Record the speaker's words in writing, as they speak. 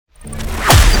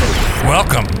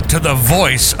Welcome to the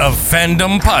Voice of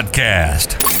Fandom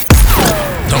podcast.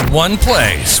 The one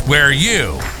place where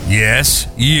you, yes,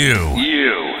 you,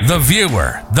 the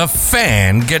viewer, the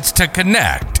fan, gets to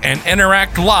connect and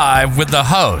interact live with the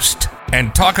host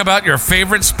and talk about your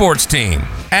favorite sports team,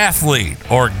 athlete,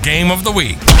 or game of the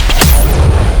week.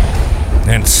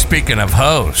 And speaking of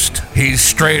host, he's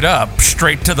straight up,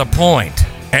 straight to the point.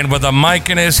 And with a mic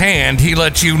in his hand, he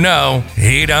lets you know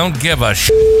he don't give a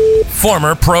shit.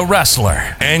 Former pro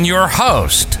wrestler and your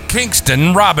host,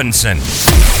 Kingston Robinson.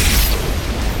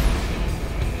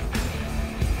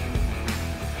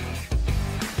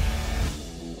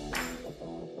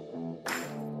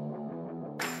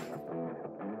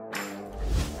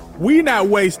 We not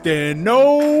wasting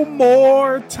no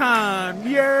more time.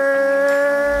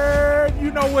 Yeah,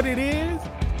 you know what it is?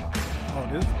 Oh,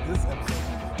 this episode is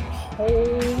a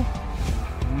whole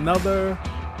nother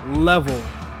level.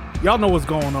 Y'all know what's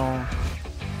going on.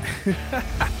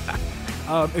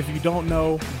 If you don't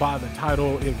know by the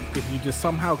title, if you just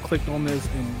somehow clicked on this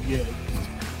and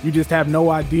you just have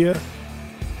no idea,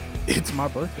 it's my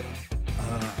birthday.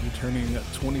 I'm turning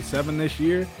 27 this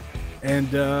year.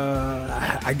 And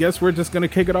I guess we're just going to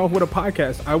kick it off with a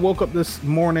podcast. I woke up this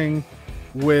morning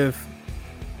with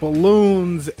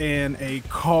balloons and a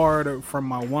card from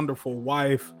my wonderful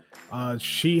wife.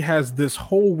 She has this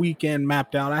whole weekend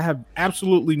mapped out. I have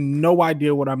absolutely no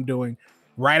idea what I'm doing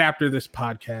right after this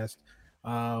podcast,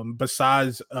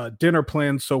 besides dinner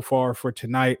plans so far for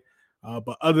tonight.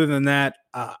 But other than that,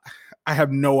 I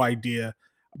have no idea.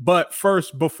 But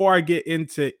first, before I get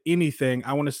into anything,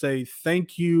 I want to say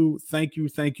thank you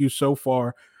so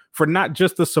far for not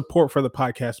just the support for the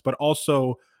podcast, but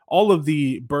also all of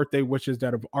the birthday wishes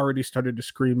that have already started to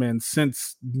scream in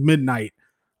since midnight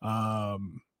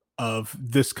of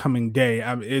this coming day.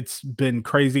 It's been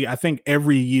crazy. I think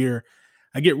every year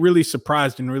I get really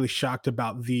surprised and really shocked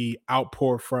about the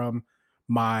outpour from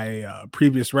my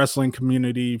previous wrestling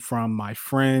community, from my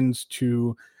friends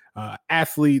to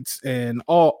athletes and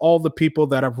all the people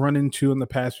that I've run into in the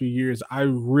past few years. I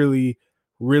really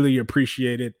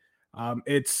appreciate it.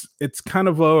 It's kind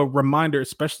of a reminder,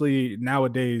 especially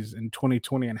nowadays in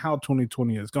 2020 and how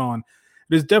 2020 has gone.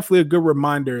 It is definitely a good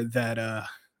reminder that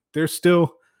there's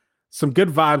still some good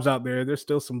vibes out there. There's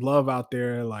still some love out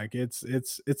there. Like it's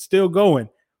still going.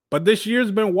 But this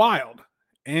year's been wild.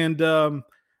 And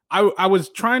I was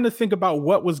trying to think about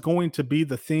what was going to be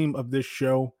the theme of this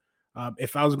show.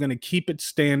 If I was going to keep it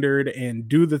standard and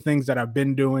do the things that I've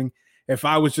been doing, if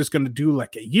I was just going to do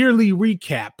like a yearly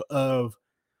recap of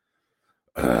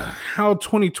how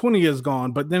 2020 has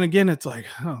gone. But then again, it's like,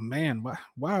 oh man,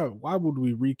 why would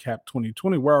we recap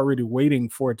 2020? We're already waiting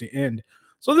for it to end.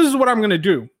 So this is what I'm going to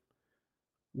do.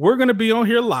 We're going to be on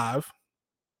here live.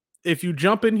 If you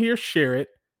jump in here, share it,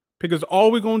 because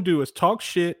all we're going to do is talk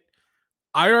shit.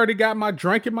 I already got my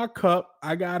drink in my cup.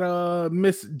 I got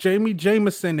Miss Jamie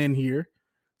Jameson in here,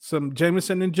 some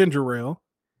Jameson and ginger ale,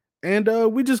 and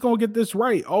we just gonna get this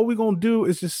right. All we gonna do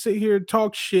is just sit here,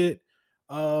 talk shit,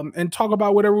 and talk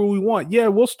about whatever we want. Yeah,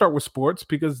 we'll start with sports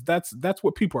because that's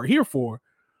what people are here for.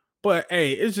 But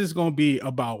hey, it's just gonna be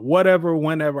about whatever,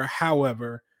 whenever,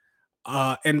 however,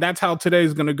 and that's how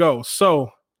today's gonna go.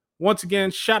 So once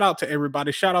again, shout out to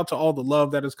everybody. Shout out to all the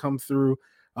love that has come through.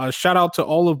 Shout out to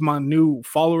all of my new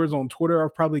followers on Twitter.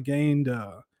 I've probably gained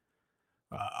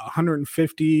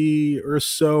 150 or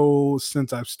so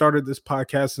since I've started this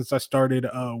podcast, since I started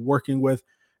working with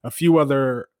a few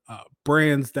other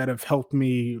brands that have helped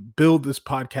me build this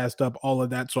podcast up, all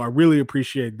of that. So I really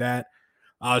appreciate that.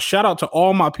 Shout out to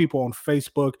all my people on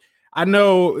Facebook. I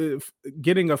know if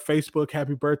getting a Facebook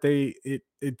happy birthday,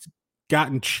 it's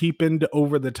gotten cheapened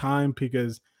over the time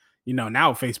because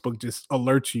now Facebook just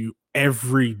alerts you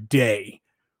every day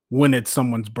when it's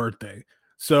someone's birthday.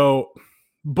 So,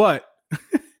 but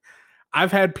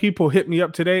I've had people hit me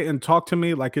up today and talk to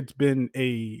me like it's been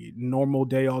a normal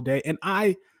day all day. And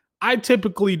I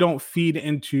typically don't feed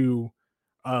into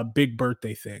big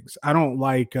birthday things. I don't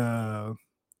like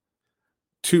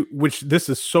which this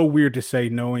is so weird to say,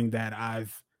 knowing that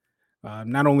I've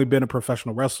not only been a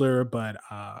professional wrestler, but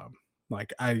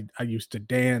like I used to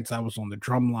dance. I was on the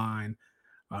drum line.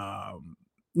 All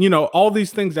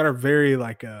these things that are very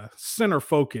like center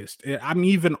focused. I'm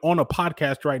even on a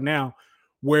podcast right now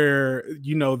where,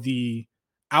 the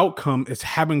outcome is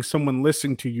having someone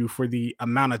listen to you for the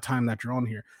amount of time that you're on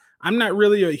here. I'm not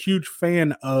really a huge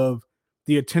fan of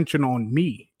the attention on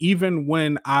me. Even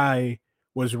when I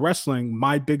was wrestling,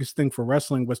 my biggest thing for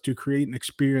wrestling was to create an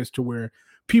experience to where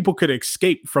people could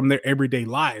escape from their everyday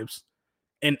lives.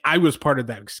 And I was part of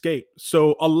that escape.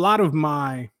 So a lot of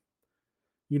my,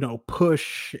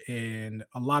 push and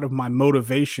a lot of my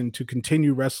motivation to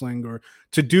continue wrestling or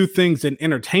to do things in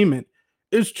entertainment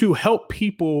is to help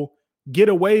people get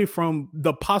away from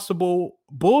the possible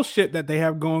bullshit that they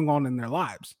have going on in their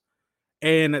lives.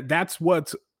 And that's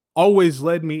what's always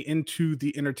led me into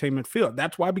the entertainment field.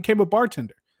 That's why I became a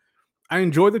bartender. I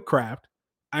enjoy the craft.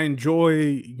 I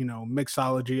enjoy,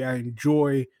 mixology. I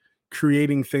enjoy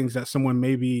creating things that someone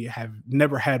maybe have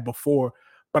never had before.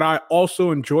 But I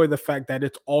also enjoy the fact that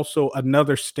it's also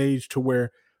another stage to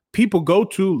where people go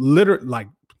to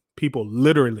people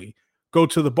literally go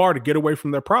to the bar to get away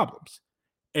from their problems.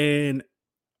 And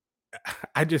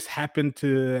I just happen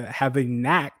to have a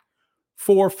knack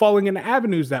for falling into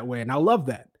avenues that way. And I love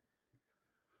that.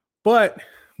 But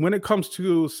when it comes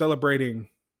to celebrating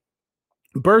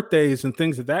birthdays and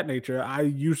things of that nature, I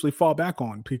usually fall back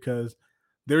on because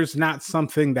there's not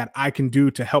something that I can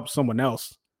do to help someone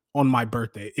else on my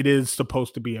birthday. It is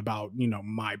supposed to be about,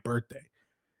 my birthday.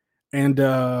 And,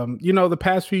 the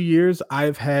past few years,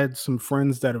 I've had some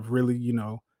friends that have really,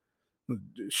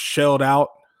 shelled out.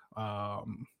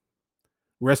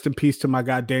 Rest in peace to my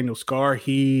guy, Daniel Scar.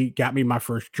 He got me my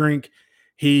first drink.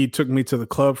 He took me to the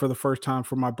club for the first time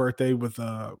for my birthday with,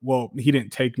 he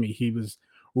didn't take me. He was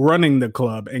running the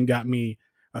club and got me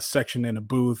a section in a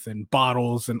booth and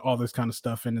bottles and all this kind of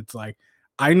stuff. And it's like,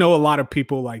 I know a lot of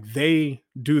people they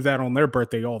do that on their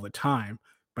birthday all the time.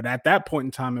 But at that point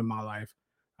in time in my life,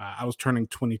 I was turning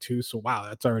 22. So, wow,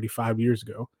 that's already 5 years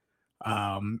ago.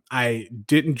 I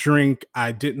didn't drink.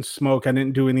 I didn't smoke. I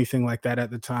didn't do anything like that at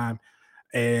the time.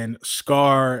 And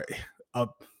Scar,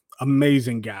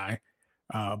 amazing guy,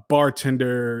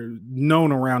 bartender,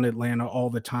 known around Atlanta all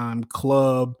the time,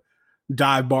 club,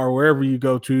 dive bar, wherever you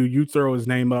go to, you throw his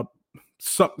name up.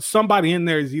 Somebody in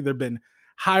there has either been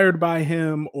hired by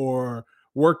him or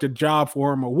worked a job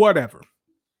for him or whatever.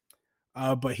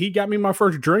 But he got me my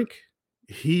first drink.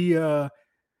 He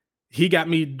got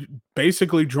me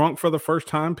basically drunk for the first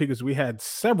time because we had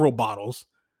several bottles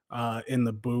in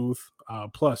the booth,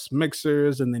 plus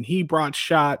mixers, and then he brought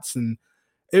shots, and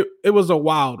it was a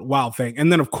wild thing.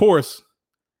 And then of course,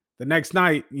 the next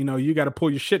night, you got to pull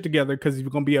your shit together because if you're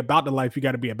gonna be about the life, you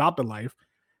got to be about the life,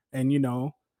 and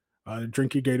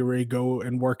drink your Gatorade, go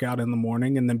and work out in the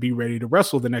morning, and then be ready to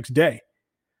wrestle the next day.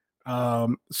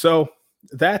 So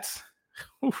that's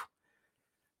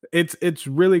it's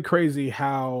really crazy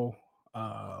how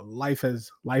life has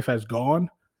gone.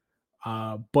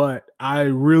 But I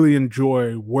really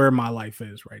enjoy where my life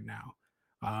is right now.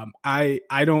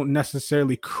 I don't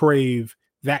necessarily crave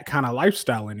that kind of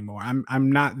lifestyle anymore.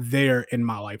 I'm not there in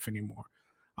my life anymore.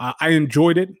 I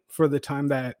enjoyed it for the time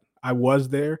that I was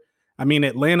there. I mean,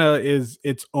 Atlanta is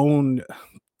its own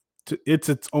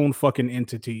fucking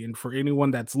entity. And for anyone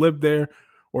that's lived there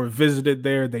or visited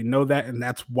there, they know that. And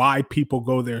that's why people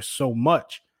go there so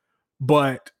much.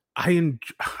 But I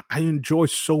enjoy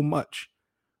so much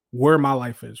where my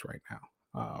life is right now.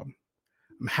 I'm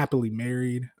happily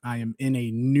married. I am in a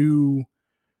new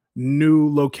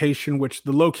location, which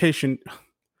the location,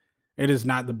 it is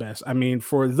not the best. I mean,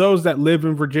 for those that live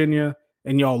in Virginia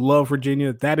and y'all love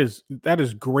Virginia, that is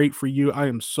great for you. I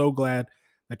am so glad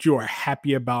that you are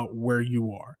happy about where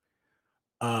you are.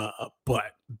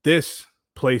 But this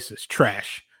place is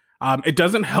trash. It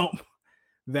doesn't help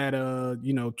that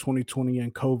 2020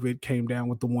 and COVID came down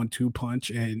with the 1-2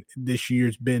 punch, and this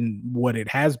year's been what it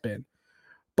has been.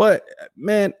 But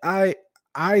man, I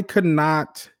could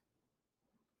not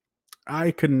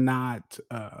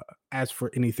ask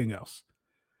for anything else.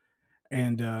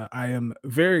 And I am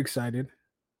very excited.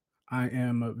 I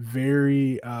am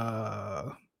very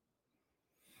I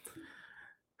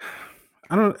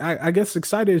guess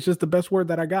excited is just the best word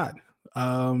that I got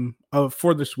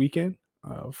for this weekend,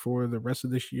 for the rest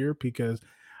of this year, because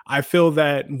I feel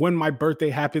that when my birthday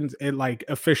happens, it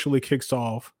officially kicks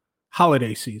off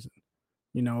holiday season,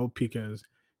 because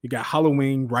you got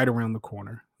Halloween right around the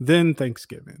corner, then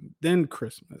Thanksgiving, then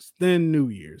Christmas, then New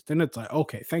Year's. Then it's like,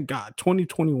 okay, thank God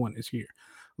 2021 is here.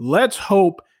 Let's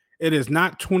hope it is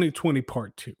not 2020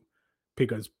 part 2,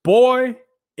 because boy,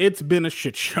 it's been a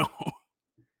shit show.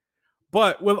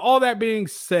 But with all that being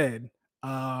said,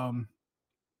 I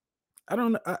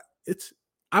don't know.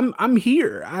 I'm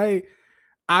here.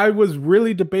 I was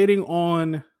really debating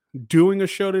on doing a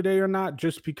show today or not,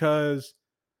 just because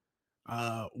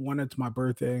one, it's my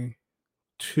birthday.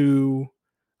 Two,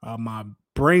 my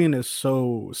brain is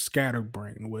so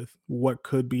scatterbrained with what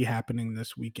could be happening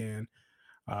this weekend,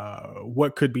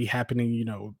 what could be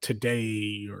happening,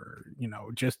 today, or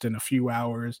just in a few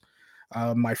hours.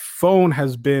 My phone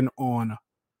has been on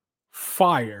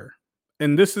fire,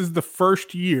 and this is the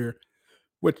first year,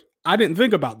 which I didn't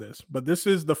think about this, but this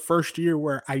is the first year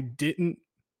where I didn't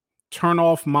turn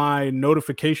off my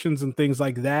notifications and things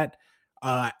like that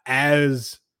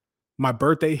as my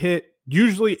birthday hit.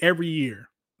 Usually every year,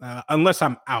 unless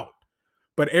I'm out.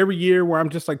 But every year where I'm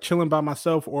just like chilling by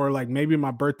myself, or like maybe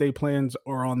my birthday plans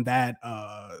are on that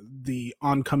the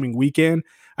oncoming weekend,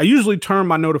 I usually turn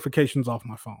my notifications off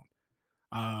my phone.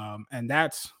 And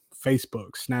that's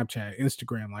Facebook, Snapchat,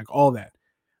 Instagram, like all that.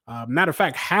 Matter of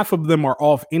fact, half of them are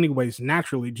off anyways,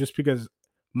 naturally, just because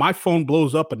my phone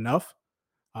blows up enough.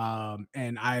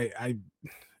 And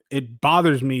it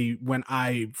bothers me when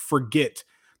I forget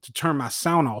to turn my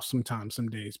sound off sometimes, some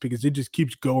days, because it just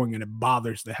keeps going and it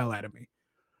bothers the hell out of me.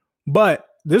 But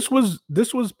this was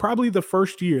probably the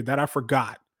first year that I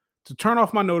forgot to turn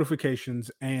off my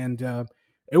notifications, and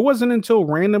it wasn't until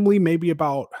randomly, maybe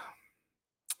about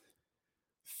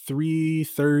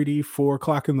 3:30, 4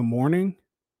 o'clock in the morning,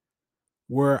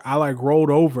 where I like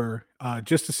rolled over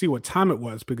just to see what time it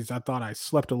was because I thought I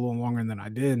slept a little longer than I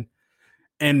did.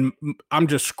 And I'm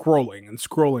just scrolling and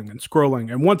scrolling and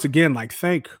scrolling. And once again, like,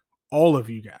 thank all of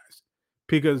you guys,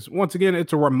 because once again,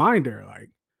 it's a reminder, like,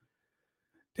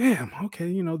 damn,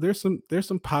 okay, there's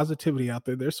some positivity out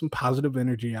there. There's some positive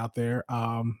energy out there.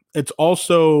 It's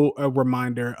also a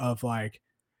reminder of like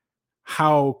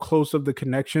how close of the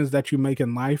connections that you make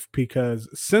in life, because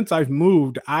since I've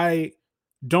moved, I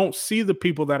don't see the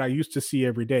people that I used to see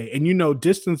every day. And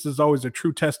distance is always a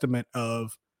true testament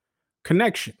of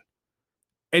connection.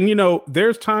 And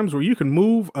there's times where you can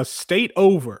move a state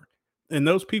over, and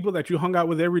those people that you hung out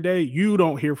with every day, you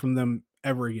don't hear from them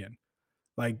ever again.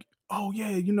 Like, oh yeah,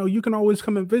 you can always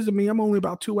come and visit me. I'm only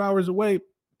about 2 hours away.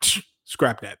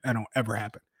 Scrap that. That don't ever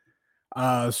happen.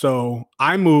 So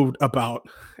I moved about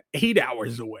 8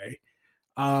 hours away.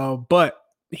 But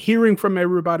hearing from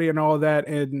everybody and all that,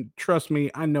 and trust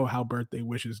me, I know how birthday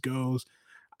wishes goes.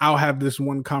 I'll have this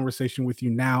one conversation with you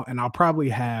now, and I'll probably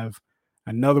have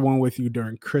another one with you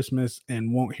during Christmas,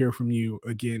 and won't hear from you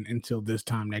again until this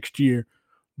time next year.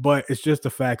 But it's just the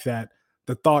fact that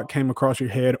the thought came across your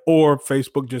head, or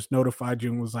Facebook just notified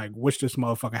you and was like, wish this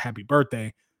motherfucker happy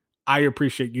birthday. I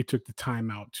appreciate you took the time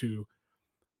out to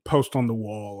post on the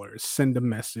wall or send a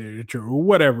message or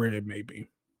whatever it may be.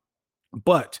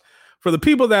 But for the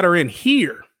people that are in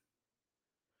here,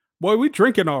 boy, we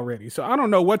drinking already. So I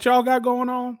don't know what y'all got going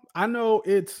on. I know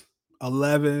it's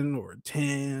 11 or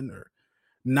 10 or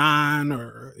 9,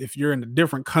 or if you're in a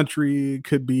different country, it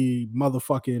could be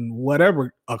motherfucking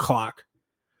whatever o'clock.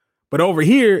 But over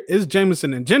here is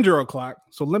Jameson and Ginger o'clock.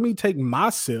 So let me take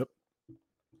my sip.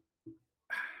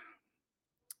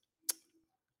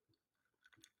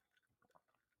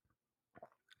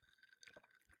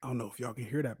 I don't know if y'all can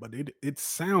hear that, but it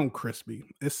sound crispy.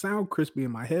 It sound crispy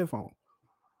in my headphone.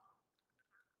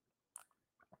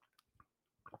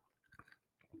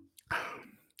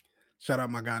 Shout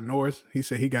out my guy Norris. He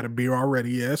said he got a beer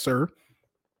already. Yes, sir.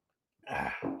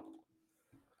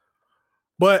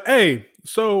 But hey,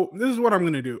 so this is what I'm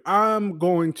going to do. I'm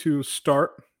going to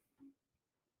start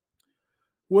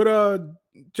with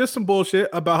just some bullshit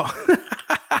about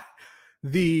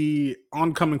the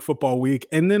oncoming football week,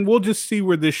 and then we'll just see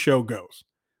where this show goes.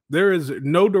 There is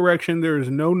no direction, there is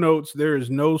no notes, there is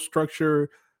no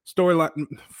structure, storyline.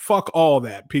 Fuck all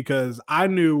that, because I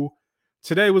knew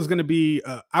today was going to be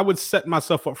I would set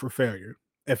myself up for failure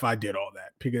if I did all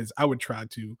that, because I would try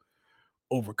to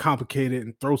overcomplicate it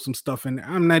and throw some stuff in.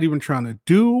 I'm not even trying to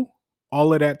do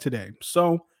all of that today.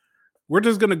 So we're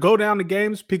just going to go down the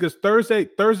games, because Thursday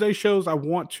shows I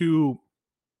want to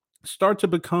start to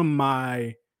become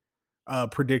my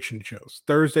prediction shows.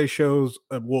 Thursday shows,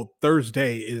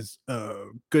 Thursday is a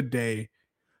good day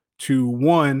to,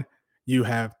 one, you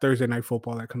have Thursday Night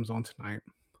Football that comes on tonight.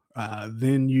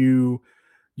 Then you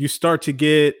start to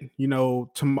get,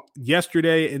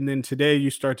 yesterday and then today,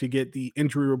 you start to get the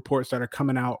injury reports that are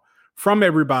coming out from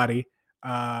everybody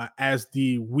as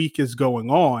the week is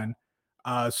going on.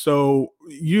 So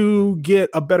you get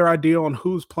a better idea on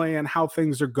who's playing, how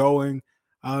things are going.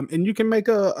 And you can make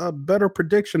a better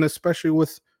prediction, especially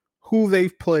with who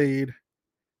they've played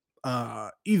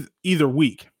either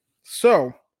week.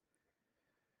 So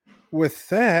with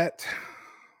that,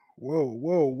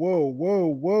 whoa.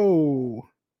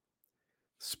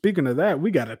 Speaking of that, we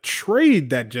got a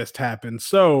trade that just happened.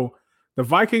 So the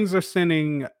Vikings are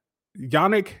sending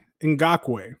Yannick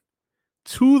Ngakoue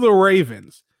to the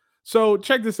Ravens. So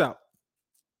check this out.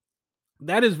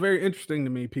 That is very interesting to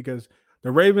me, because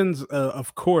the Ravens,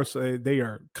 of course, they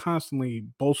are constantly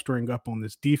bolstering up on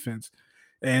this defense,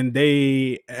 and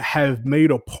they have made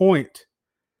a point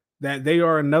that they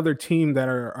are another team that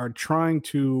are trying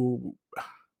to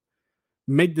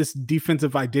make this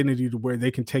defensive identity to where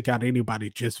they can take out anybody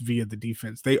just via the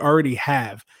defense. They already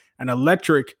have an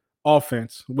electric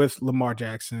offense with Lamar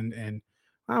Jackson, and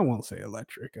I won't say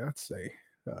electric. I'd say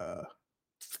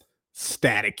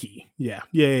staticky.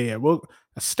 Yeah. Well,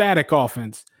 a static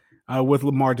offense with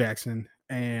Lamar Jackson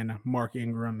and Mark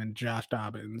Ingram and Josh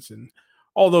Dobbins and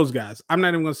all those guys. I'm not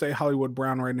even going to say Hollywood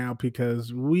Brown right now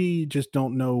because we just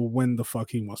don't know when the fuck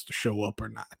he wants to show up or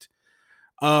not.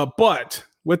 But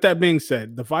with that being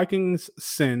said, the Vikings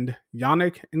send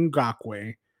Yannick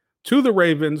Ngakoue to the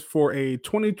Ravens for a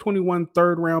 2021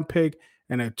 third-round pick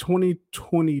and a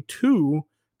 2022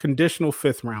 conditional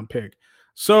fifth-round pick.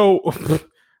 So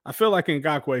I feel like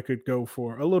Ngakoue could go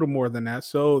for a little more than that.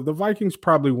 So the Vikings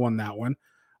probably won that one.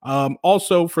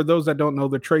 Also, for those that don't know,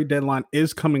 the trade deadline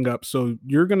is coming up. So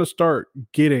you're going to start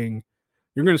seeing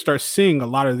a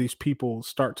lot of these people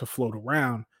start to float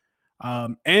around.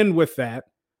 And with that,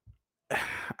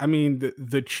 I mean,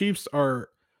 the Chiefs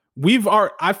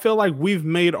I feel like we've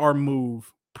made our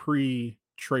move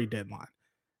pre-trade deadline.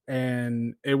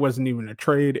 And it wasn't even a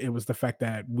trade. It was the fact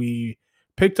that we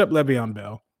picked up Le'Veon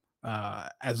Bell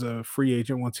as a free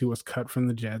agent once he was cut from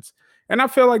the Jets. And I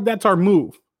feel like that's our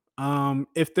move.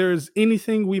 If there's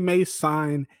anything, we may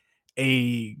sign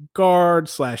a guard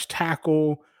 /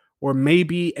 tackle, or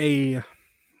maybe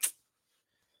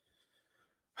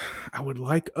I would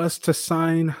like us to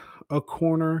sign a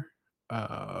corner,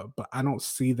 but I don't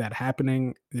see that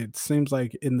happening. It seems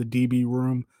like in the DB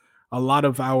room, a lot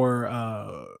of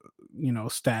our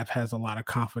staff has a lot of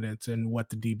confidence in what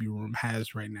the DB room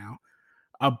has right now.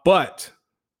 But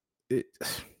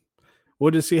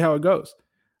we'll just see how it goes.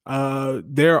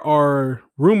 There are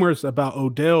rumors about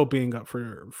Odell being up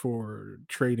for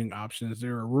trading options.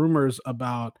 There are rumors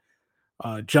about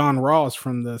John Ross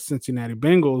from the Cincinnati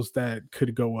Bengals that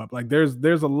could go up. Like there's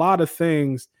a lot of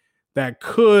things that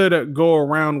could go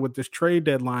around with this trade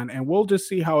deadline, and we'll just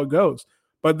see how it goes.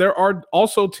 But there are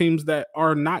also teams that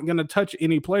are not going to touch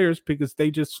any players because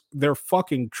they're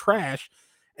fucking trash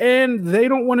and they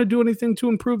don't want to do anything to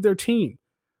improve their team.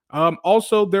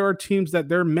 Also, there are teams that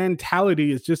their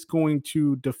mentality is just going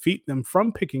to defeat them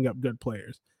from picking up good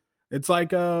players. It's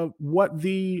like what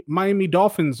the Miami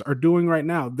Dolphins are doing right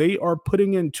now. They are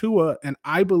putting in Tua, and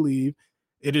I believe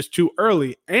it is too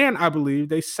early. And I believe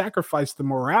they sacrificed the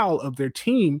morale of their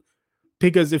team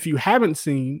because if you haven't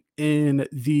seen in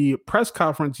the press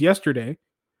conference yesterday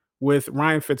with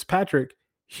Ryan Fitzpatrick,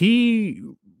 he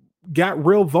got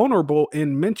real vulnerable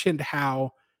and mentioned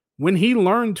how when he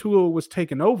learned Tua was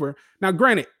taken over. Now,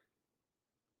 granted,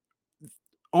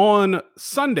 on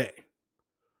Sunday,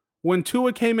 when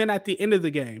Tua came in at the end of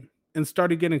the game and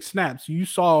started getting snaps, you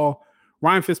saw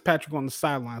Ryan Fitzpatrick on the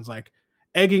sidelines, like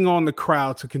egging on the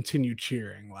crowd to continue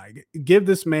cheering. Like, give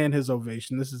this man his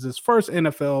ovation. This is his first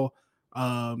NFL,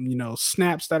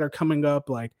 snaps that are coming up.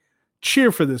 Like,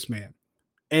 cheer for this man.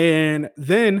 And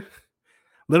then,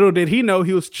 little did he know,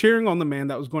 he was cheering on the man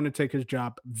that was going to take his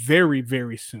job very,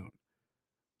 very soon.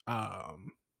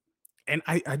 And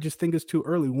I just think it's too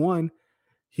early. One,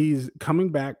 he's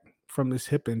coming back from this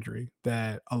hip injury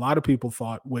that a lot of people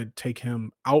thought would take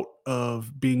him out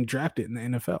of being drafted in the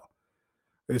NFL,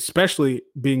 especially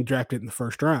being drafted in the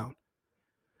first round.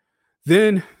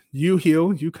 Then you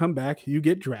heal, you come back, you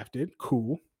get drafted,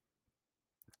 cool.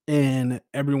 And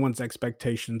everyone's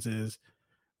expectations is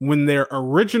when their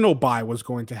original bye was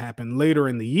going to happen later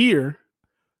in the year,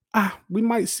 we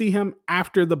might see him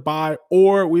after the bye,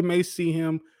 or we may see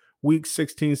him week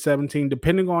 16, 17,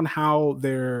 depending on how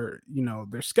their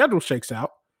schedule shakes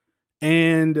out.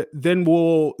 And then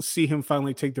we'll see him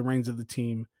finally take the reins of the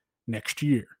team next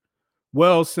year.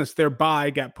 Well, since their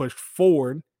bye got pushed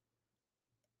forward,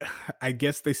 I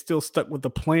guess they still stuck with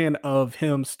the plan of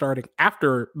him starting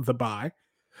after the bye.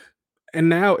 And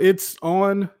now it's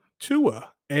on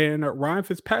Tua. And Ryan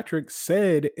Fitzpatrick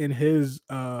said in his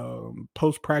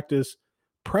post-practice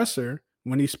presser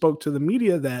when he spoke to the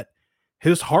media that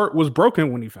his heart was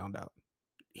broken when he found out.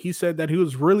 He said that he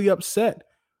was really upset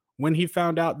when he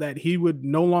found out that he would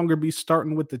no longer be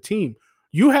starting with the team.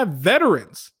 You have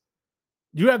veterans.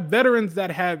 You have veterans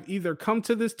that have either come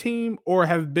to this team or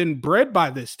have been bred by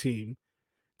this team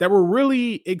that were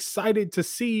really excited to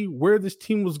see where this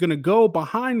team was going to go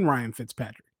behind Ryan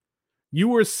Fitzpatrick. You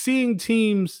were seeing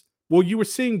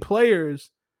players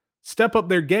step up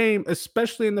their game,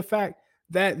 especially in the fact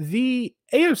that the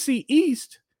AFC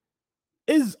East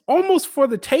is almost for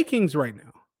the takings right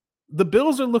now. The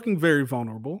Bills are looking very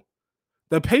vulnerable.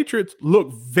 The Patriots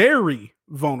look very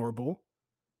vulnerable.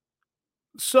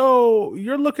 So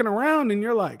you're looking around and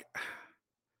you're like,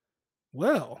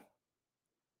 well,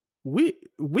 we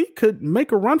could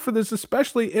make a run for this,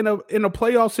 especially in a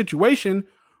playoff situation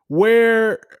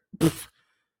where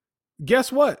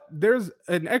guess what? There's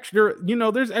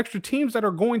extra teams that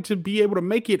are going to be able to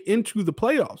make it into the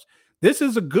playoffs. This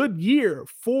is a good year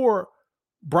for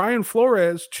Brian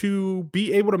Flores to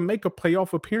be able to make a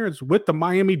playoff appearance with the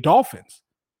Miami Dolphins.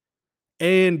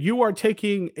 And you are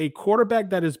taking a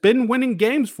quarterback that has been winning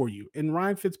games for you in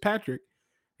Ryan Fitzpatrick.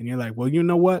 And you're like, well, you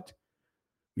know what?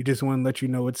 We just want to let you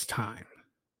know it's time.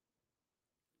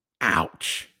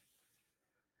 Ouch.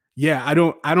 Yeah, I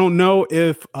don't know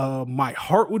if my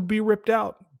heart would be ripped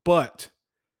out, but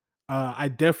I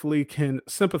definitely can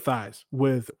sympathize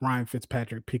with Ryan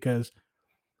Fitzpatrick because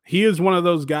he is one of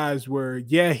those guys where,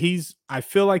 yeah, I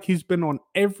feel like he's been on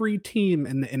every team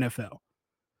in the NFL.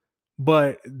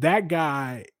 But that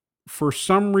guy, for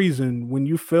some reason, when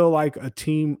you feel like a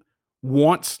team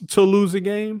wants to lose a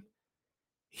game,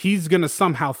 he's going to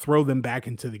somehow throw them back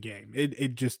into the game.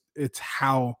 It's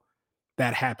how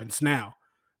that happens. Now,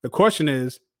 the question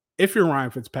is, if you're Ryan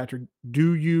Fitzpatrick,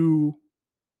 do you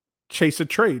chase a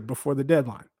trade before the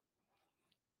deadline?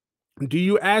 Do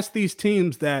you ask these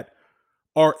teams that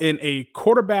are in a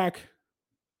quarterback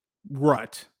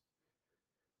rut,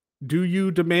 do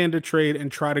you demand a trade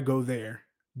and try to go there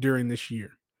during this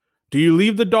year? Do you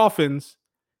leave the Dolphins?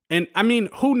 And I mean,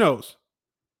 who knows?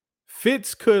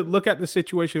 Fitz could look at the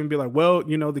situation and be like, well,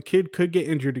 the kid could get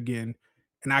injured again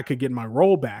and I could get my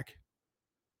role back.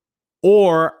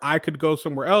 Or I could go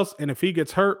somewhere else. And if he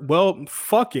gets hurt, well,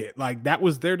 fuck it. Like, that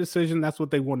was their decision. That's what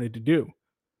they wanted to do.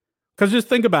 Because just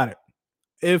think about it.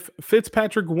 If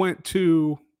Fitzpatrick went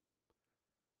to,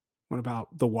 what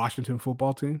about the Washington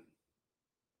football team?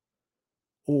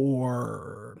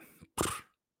 Or,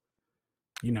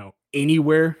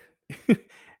 anywhere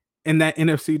in that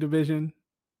NFC division,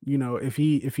 if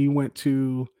he went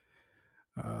to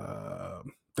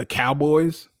the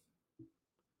Cowboys,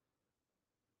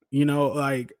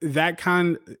 like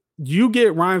that you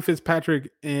get Ryan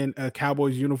Fitzpatrick in a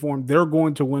Cowboys uniform, they're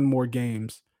going to win more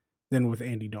games than with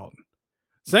Andy Dalton.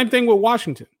 Same thing with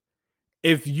Washington.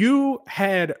 If you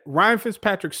had Ryan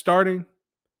Fitzpatrick starting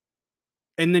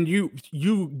and then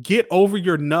you get over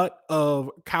your nut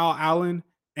of Kyle Allen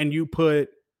and you put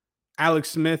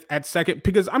Alex Smith at second,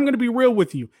 because I'm going to be real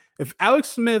with you. If Alex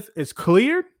Smith is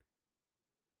cleared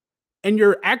and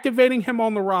you're activating him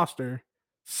on the roster,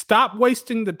 stop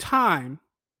wasting the time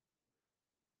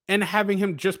and having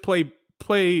him just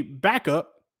play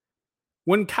backup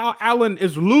when Kyle Allen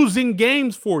is losing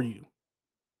games for you.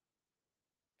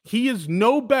 He is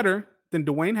no better than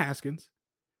Dwayne Haskins.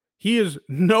 He is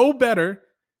no better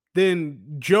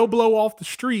than Joe Blow off the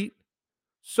street.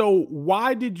 So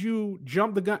why did you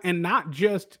jump the gun and not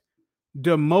just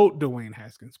demote Dwayne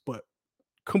Haskins, but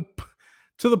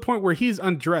to the point where he's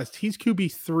undressed? He's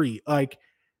QB3. Like,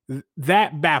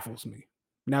 that baffles me.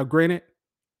 Now, granted,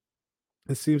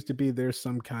 it seems to be there's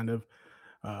some kind of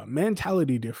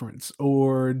mentality difference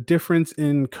or difference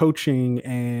in coaching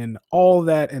and all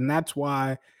that. And that's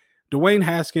why Dwayne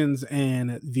Haskins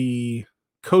and the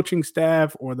coaching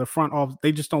staff or the front office,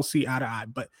 they just don't see eye to eye.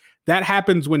 But that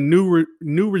happens when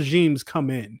new regimes come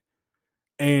in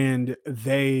and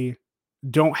they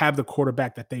don't have the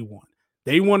quarterback that they want.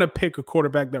 They want to pick a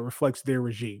quarterback that reflects their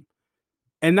regime.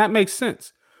 And that makes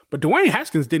sense. But Dwayne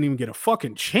Haskins didn't even get a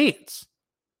fucking chance.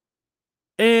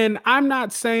 And I'm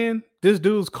not saying this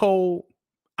dude's cold.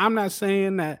 I'm not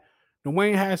saying that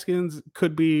Dwayne Haskins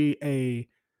could be a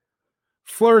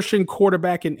flourishing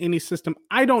quarterback in any system.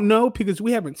 I don't know because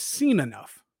we haven't seen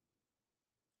enough.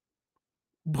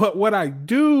 But what I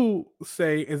do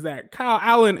say is that Kyle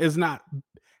Allen has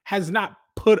not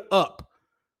put up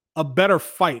a better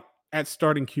fight at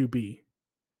starting QB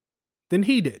than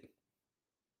he did.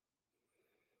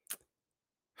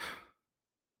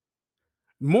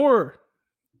 More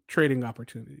trading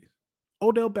opportunities.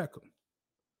 Odell Beckham.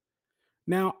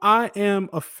 Now, I am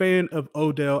a fan of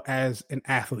Odell as an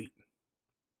athlete.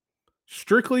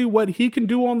 Strictly what he can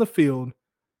do on the field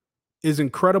is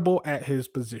incredible at his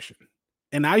position.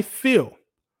 And I feel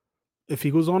if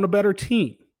he was on a better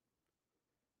team,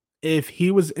 if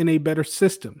he was in a better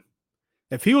system,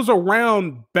 if he was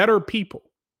around better people,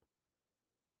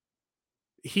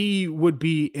 he would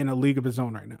be in a league of his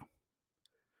own right now.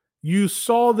 You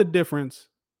saw the difference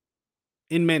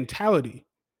in mentality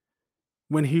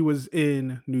when he was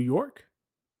in New York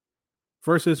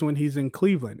versus when he's in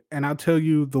Cleveland. And I'll tell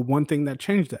you the one thing that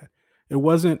changed that. It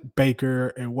wasn't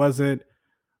Baker. It wasn't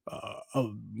a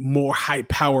more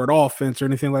high-powered offense or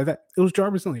anything like that. It was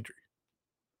Jarvis Landry.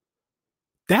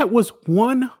 That was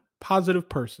one positive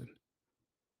person.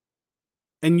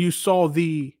 And you saw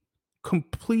the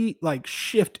complete like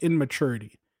shift in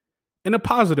maturity in a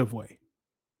positive way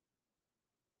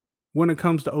when it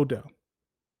comes to Odell.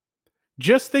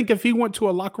 Just think if he went to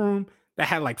a locker room that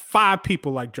had like 5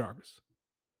 people like Jarvis.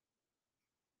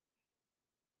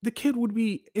 The kid would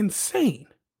be insane.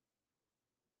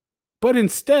 But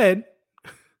instead,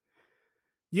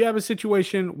 you have a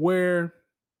situation where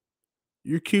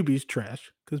your QB's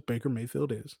trash because Baker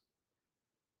Mayfield is.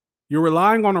 You're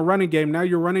relying on a running game. Now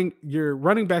your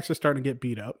running backs are starting to get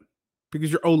beat up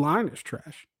because your O-line is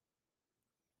trash.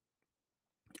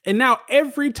 And now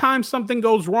every time something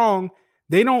goes wrong,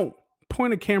 they don't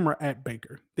point a camera at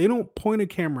Baker. They don't point a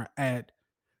camera at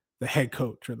the head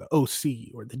coach or the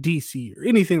OC or the DC or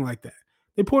anything like that.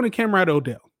 They point a camera at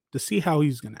Odell to see how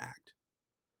he's going to act.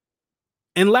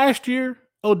 And last year,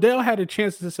 Odell had a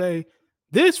chance to say,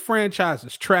 this franchise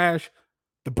is trash.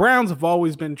 The Browns have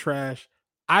always been trash.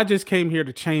 I just came here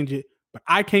to change it, but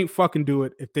I can't fucking do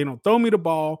it if they don't throw me the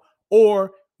ball,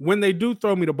 or when they do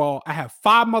throw me the ball, I have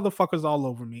 5 motherfuckers all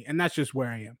over me, and that's just where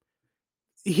I am.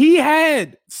 He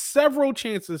had several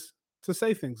chances to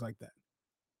say things like that,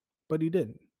 but he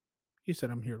didn't. He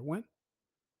said, I'm here to win.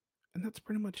 And that's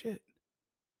pretty much it.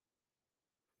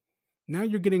 Now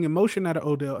you're getting emotion out of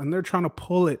Odell, and they're trying to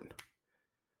pull it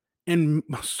in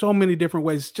so many different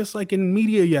ways, just like in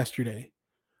media yesterday.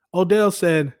 Odell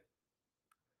said,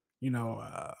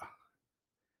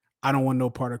 I don't want no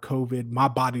part of COVID. My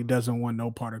body doesn't want no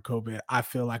part of COVID. I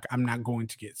feel like I'm not going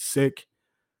to get sick.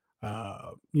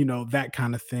 That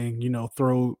kind of thing.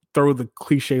 Throw the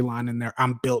cliche line in there.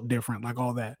 I'm built different, like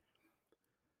all that.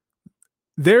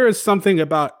 There is something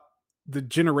about the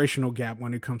generational gap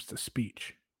when it comes to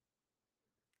speech.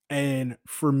 And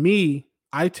for me,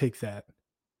 I take that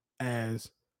as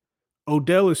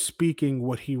Odell is speaking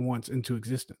what he wants into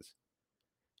existence.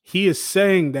 He is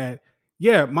saying that,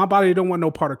 yeah, my body don't want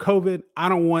no part of COVID. I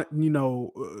don't want,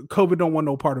 COVID don't want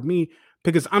no part of me,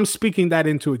 because I'm speaking that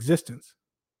into existence.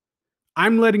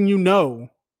 I'm letting you know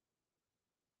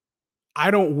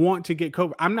I don't want to get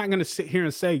COVID. I'm not going to sit here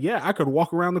and say, yeah, I could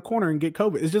walk around the corner and get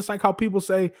COVID. It's just like how people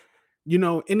say,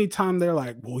 anytime they're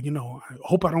like, well, I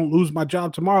hope I don't lose my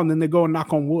job tomorrow. And then they go and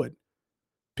knock on wood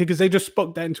because they just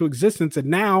spoke that into existence. And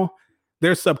now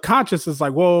their subconscious is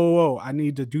like, whoa, I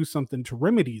need to do something to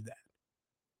remedy that.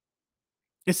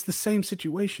 It's the same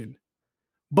situation.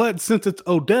 But since it's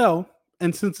Odell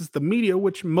and since it's the media,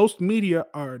 which most media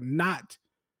are not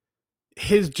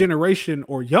his generation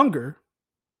or younger,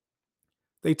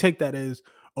 they take that as,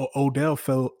 Odell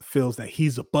feels that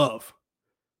he's above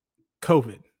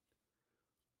COVID.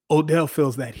 Odell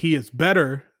feels that he is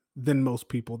better than most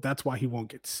people. That's why he won't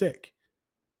get sick.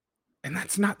 And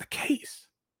that's not the case.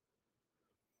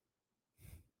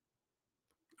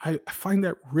 I find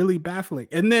that really baffling.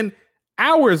 And then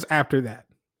hours after that,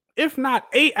 if not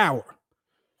 8 hours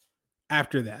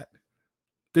after that,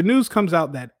 the news comes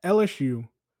out that LSU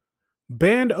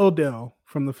banned Odell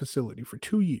from the facility for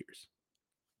 2 years.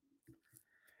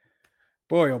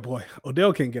 Boy, oh boy,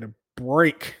 Odell can't get a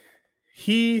break.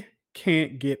 He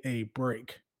can't get a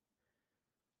break.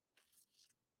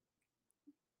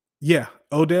 Yeah,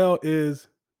 Odell is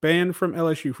banned from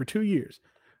LSU for 2 years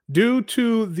due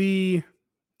to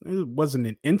it wasn't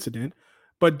an incident,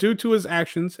 but due to his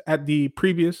actions at the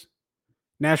previous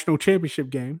national championship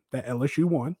game that LSU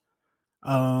won.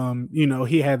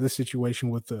 He had the situation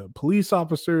with the police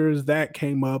officers that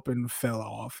came up and fell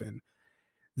off. And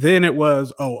then it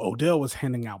was, Odell was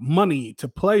handing out money to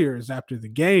players after the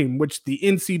game, which the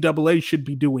NCAA should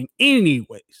be doing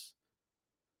anyways.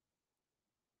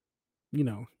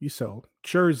 You sell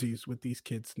jerseys with these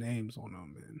kids' names on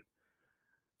them,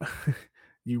 and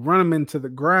you run them into the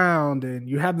ground, and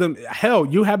you have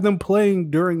them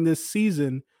playing during this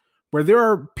season where there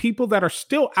are people that are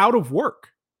still out of work.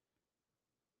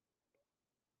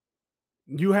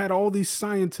 You had all these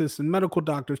scientists and medical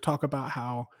doctors talk about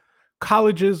how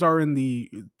colleges are in the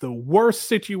worst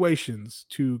situations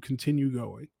to continue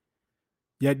going.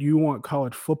 Yet you want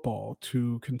college football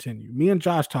to continue. Me and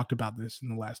Josh talked about this in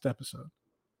the last episode.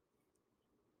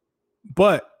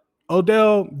 But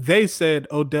they said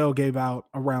Odell gave out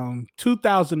around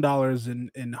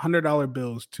 $2,000 in $100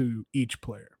 bills to each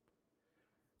player.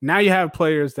 Now you have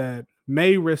players that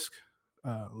may risk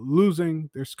losing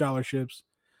their scholarships.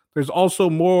 There's also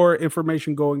more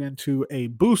information going into a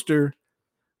booster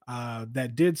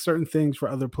that did certain things for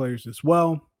other players as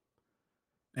well.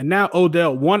 And now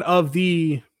Odell, one of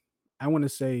the, I want to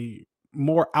say,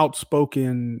 more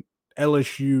outspoken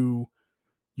LSU,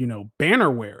 banner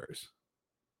wearers,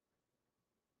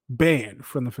 banned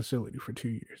from the facility for 2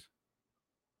 years.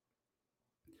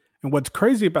 And what's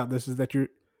crazy about this is that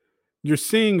you're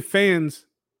seeing fans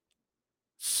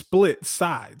split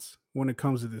sides when it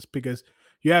comes to this, because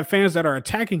you have fans that are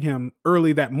attacking him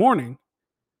early that morning,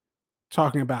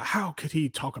 talking about how could he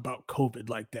talk about COVID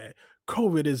like that?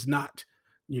 COVID is not,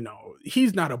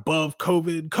 he's not above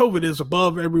COVID. COVID is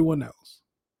above everyone else.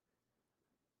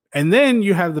 And then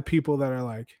you have the people that are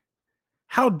like,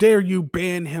 how dare you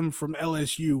ban him from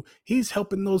LSU? He's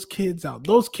helping those kids out.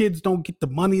 Those kids don't get the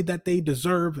money that they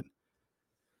deserve.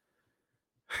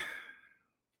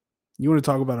 You want to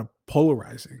talk about a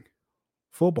polarizing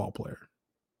football player?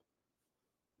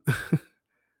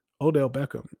 Odell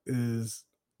Beckham is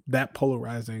that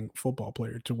polarizing football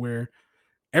player, to where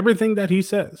everything that he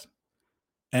says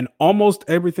and almost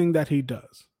everything that he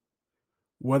does,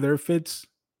 whether it fits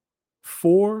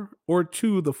for or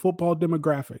to the football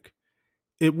demographic,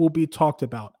 it will be talked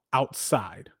about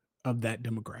outside of that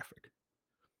demographic.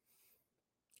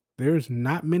 There's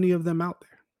not many of them out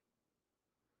there.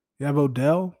 You have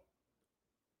Odell.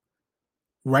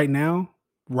 Right now,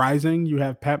 rising, you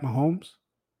have Pat Mahomes.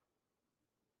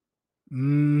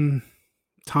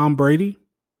 Tom Brady.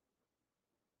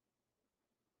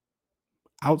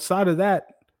 Outside of that,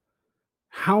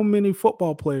 how many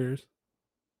football players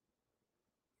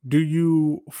do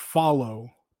you follow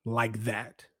like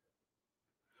that?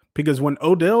 Because when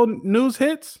Odell news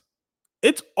hits,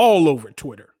 it's all over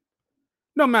Twitter.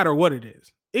 No matter what it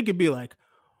is. It could be like,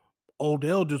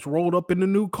 Odell just rolled up in the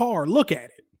new car. Look at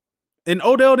it. And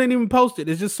Odell didn't even post it.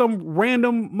 It's just some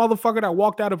random motherfucker that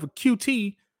walked out of a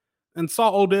QT and saw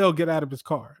Odell get out of his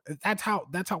car. That's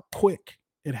how quick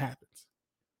it happens.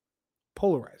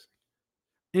 Polarizing.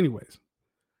 Anyways,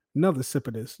 another sip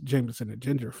of this Jameson and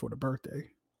ginger for the birthday.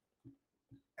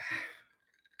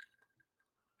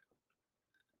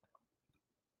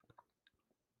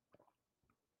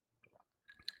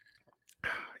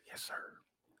 Yes,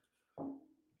 sir.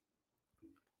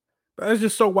 But it's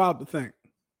just so wild to think.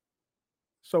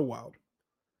 So wild.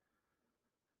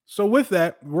 So with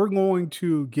that, we're going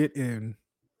to get in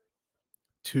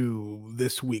to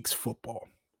this week's football.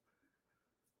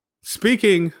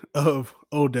 Speaking of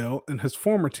Odell and his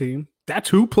former team, that's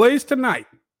who plays tonight.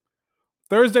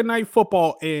 Thursday night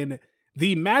football, and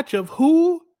the match of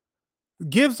who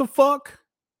gives a fuck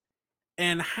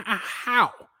and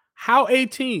how a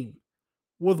team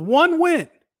with one win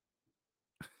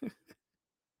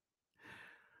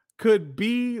could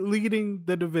be leading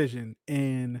the division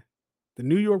in the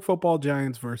New York Football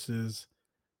Giants versus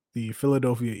the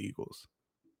Philadelphia Eagles.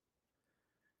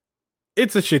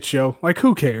 It's a shit show. Like,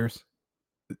 who cares?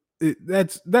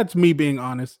 That's me being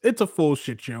honest. It's a full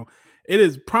shit show. It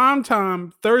is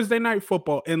primetime Thursday night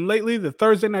football, and lately the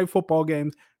Thursday night football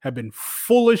games have been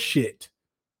full of shit.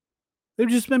 They've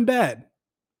just been bad.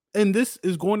 And this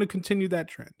is going to continue that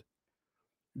trend.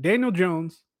 Daniel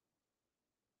Jones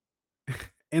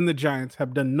and the Giants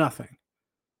have done nothing.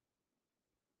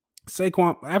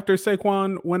 After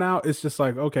Saquon went out, it's just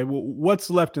like, okay, well, what's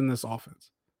left in this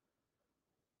offense?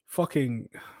 Fucking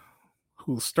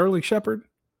Sterling Shepard?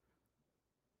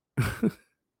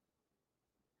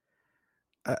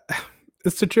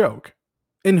 It's a joke.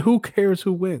 And who cares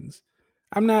who wins?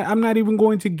 I'm not even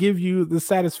going to give you the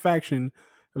satisfaction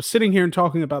of sitting here and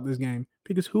talking about this game,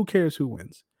 because who cares who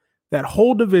wins? That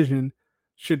whole division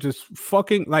should just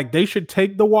fucking, like, they should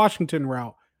take the Washington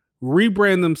route,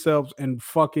 rebrand themselves, and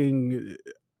fucking,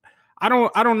 I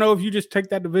don't know if you just take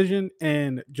that division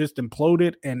and just implode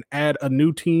it and add a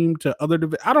new team to other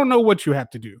divisions. I don't know what you have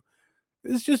to do.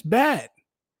 It's just bad.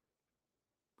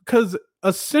 Because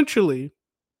essentially,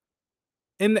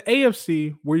 in the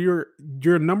AFC, where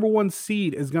your number one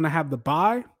seed is going to have the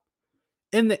bye,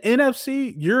 in the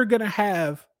NFC, you're going to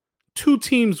have two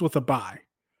teams with a bye.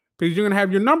 Because you're going to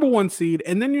have your number one seed,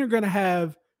 and then you're going to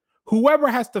have whoever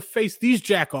has to face these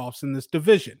jackoffs in this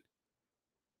division.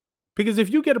 Because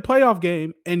if you get a playoff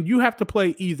game and you have to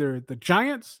play either the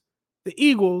Giants, the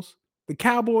Eagles, the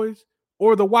Cowboys,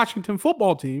 or the Washington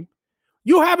football team,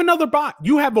 you have another bye.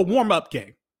 You have a warm-up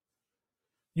game.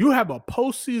 You have a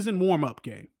postseason warm-up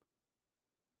game.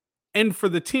 And for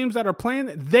the teams that are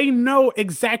playing, they know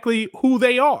exactly who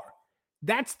they are.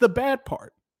 That's the bad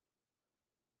part.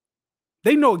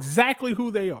 They know exactly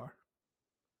who they are.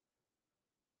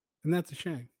 And that's a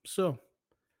shame. So,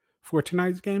 for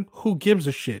tonight's game, who gives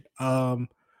a shit?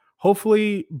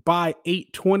 Hopefully by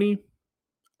 8:20,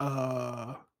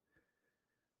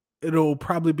 it'll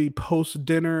probably be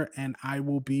post-dinner, and I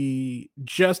will be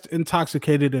just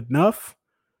intoxicated enough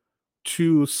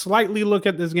to slightly look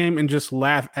at this game and just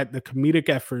laugh at the comedic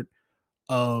effort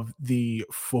of the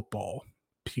football,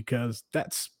 because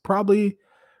that's probably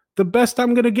the best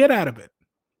I'm going to get out of it.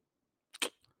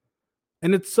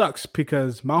 And it sucks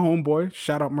because my homeboy,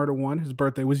 shout out Murder One, his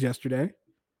birthday was yesterday.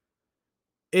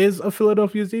 is a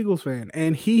Philadelphia Eagles fan,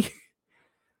 and he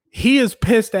is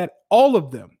pissed at all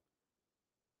of them.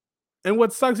 And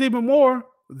what sucks even more,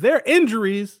 their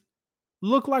injuries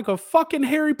look like a fucking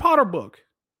Harry Potter book.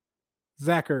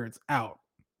 Zach Ertz out.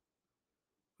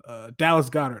 Dallas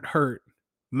Goedert hurt.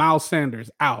 Miles Sanders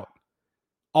out.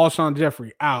 Alshon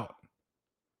Jeffrey out.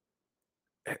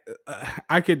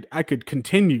 I could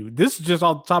continue. This is just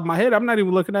off the top of my head. I'm not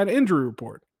even looking at an injury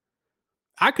report.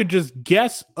 I could just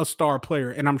guess a star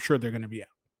player, and I'm sure they're going to be out.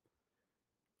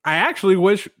 I actually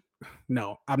wish.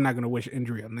 No, I'm not going to wish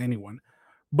injury on anyone.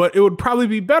 But it would probably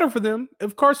be better for them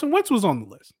if Carson Wentz was on the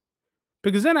list.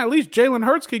 Because then at least Jalen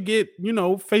Hurts could get,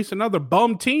 face another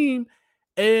bum team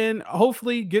and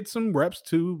hopefully get some reps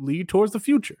to lead towards the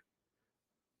future.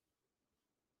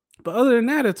 But other than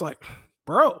that, it's like,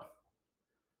 bro,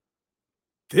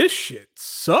 this shit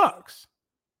sucks.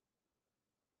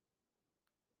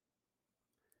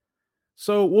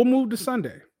 So we'll move to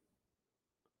Sunday.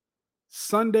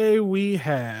 Sunday we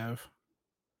have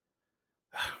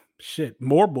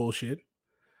more bullshit.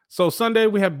 So Sunday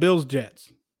we have Bills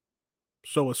Jets.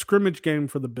 So a scrimmage game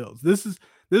for the Bills. This is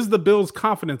the Bills'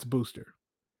 confidence booster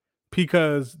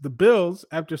because the Bills,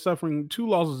 after suffering 2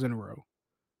 losses in a row,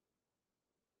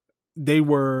 they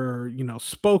were,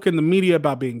 spoke in the media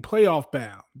about being playoff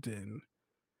bound and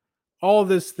all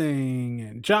this thing.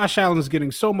 And Josh Allen's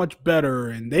getting so much better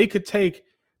and they could take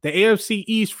the AFC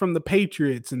East from the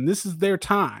Patriots and this is their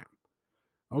time.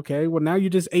 Okay, well, now you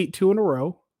just ate 2 in a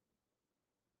row.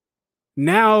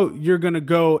 Now you're going to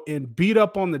go and beat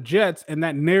up on the Jets and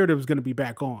that narrative is going to be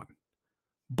back on.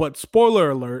 But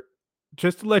spoiler alert,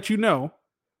 just to let you know,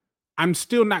 I'm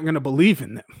still not going to believe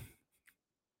in them.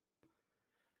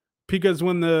 Because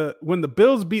when the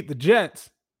Bills beat the Jets,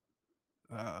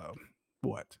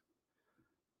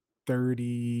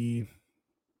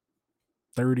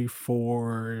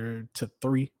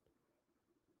 34-3.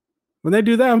 When they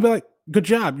do that, I'm like, good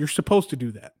job. You're supposed to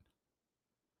do that.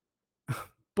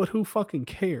 But who fucking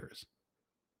cares?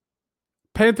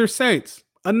 Panthers Saints,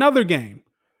 another game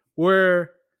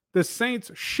where the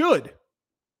Saints should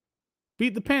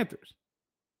beat the Panthers.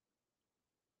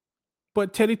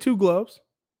 But Teddy Two Gloves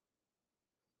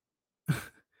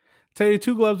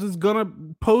is going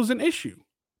to pose an issue.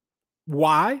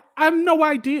 Why? I have no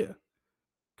idea.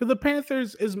 Because the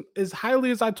Panthers, as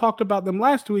highly as I talked about them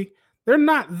last week, they're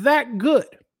not that good.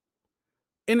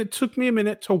 And it took me a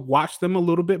minute to watch them a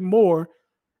little bit more.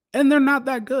 And they're not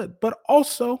that good. But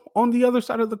also, on the other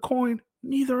side of the coin,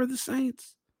 neither are the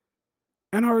Saints.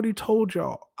 And I already told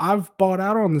y'all, I've bought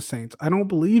out on the Saints. I don't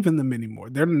believe in them anymore.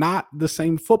 They're not the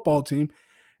same football team.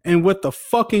 And with the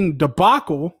fucking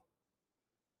debacle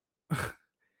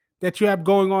that you have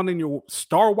going on in your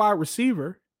star wide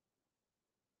receiver,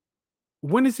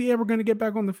 when is he ever going to get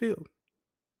back on the field?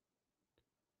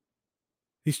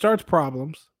 He starts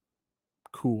problems.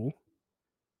 Cool.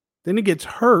 Then he gets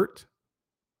hurt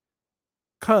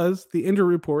because the injury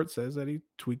report says that he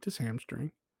tweaked his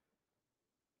hamstring.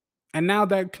 And now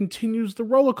that continues the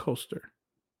roller coaster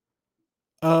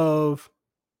of,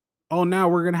 oh, now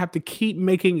we're going to have to keep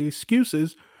making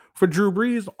excuses for Drew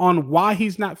Brees on why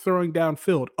he's not throwing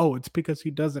downfield. Oh, it's because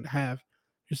he doesn't have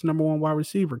his number 1 wide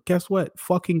receiver. Guess what?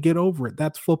 Fucking get over it.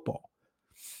 That's football.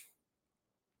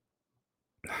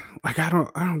 Like, I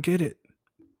don't get it.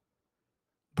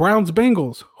 Browns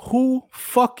Bengals. Who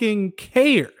fucking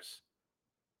cares?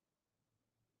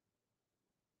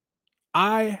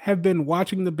 I have been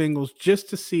watching the Bengals just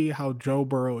to see how Joe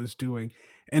Burrow is doing.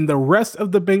 And the rest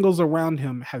of the Bengals around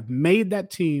him have made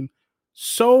that team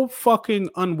so fucking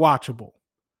unwatchable.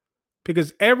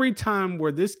 Because every time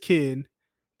where this kid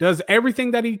does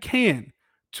everything that he can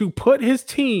to put his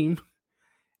team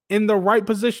in the right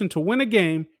position to win a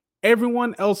game,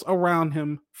 everyone else around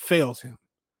him fails him.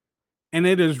 And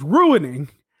it is ruining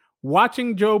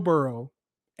watching Joe Burrow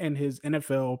and his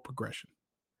NFL progression.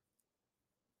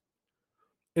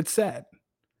 It's sad.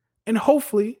 And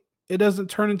hopefully it doesn't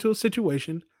turn into a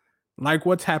situation like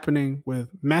what's happening with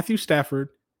Matthew Stafford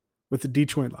with the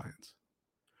Detroit Lions,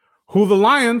 who the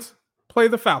Lions play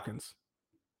the Falcons.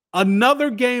 Another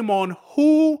game on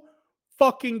who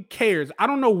fucking cares. I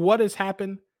don't know what has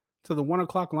happened to the 1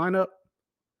 o'clock lineup,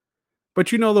 but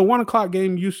the 1 o'clock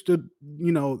game used to,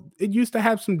 it used to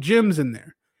have some gems in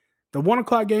there. The 1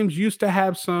 o'clock games used to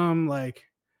have some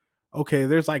okay,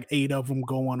 there's 8 of them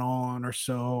going on or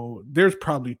so. There's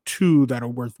probably 2 that are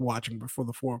worth watching before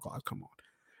the 4 o'clock come on.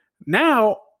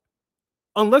 Now,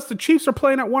 unless the Chiefs are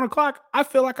playing at 1 o'clock, I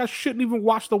feel like I shouldn't even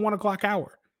watch the 1 o'clock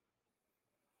hour.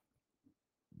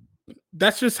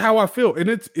 That's just how I feel. And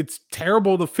it's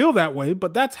terrible to feel that way,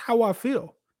 but that's how I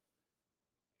feel.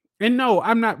 And no,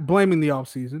 I'm not blaming the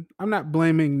offseason. I'm not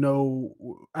blaming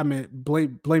blaming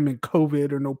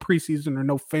COVID or no preseason or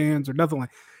no fans or nothing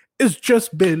like. It's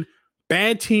just been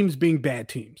bad teams being bad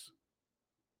teams.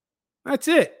 That's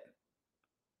it.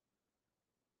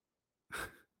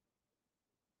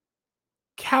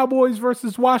 Cowboys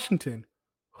versus Washington.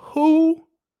 Who?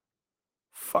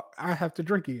 Fuck, I have to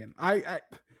drink again.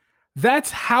 That's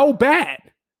how bad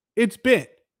it's been.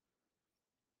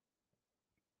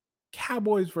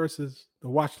 Cowboys versus the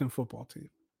Washington football team.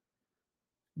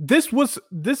 This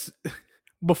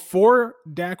before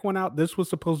Dak went out, this was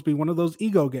supposed to be one of those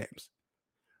ego games.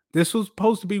 This was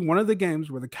supposed to be one of the games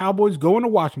where the Cowboys go into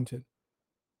Washington.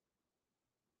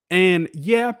 And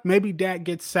yeah, maybe Dak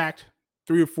gets sacked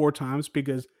 3 or 4 times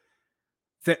because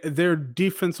their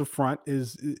defensive front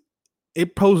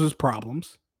it poses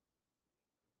problems.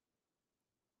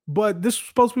 But this was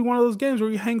supposed to be one of those games where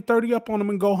you hang 30 up on them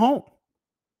and go home.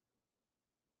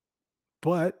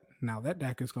 But now that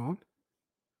Dak is gone,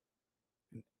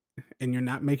 and you're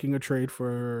not making a trade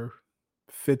for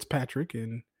Fitzpatrick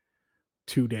in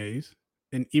 2 days,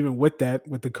 and even with that,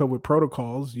 with the COVID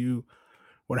protocols, you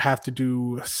would have to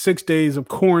do 6 days of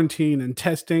quarantine and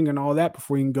testing and all that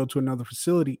before you can go to another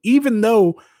facility, even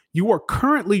though you are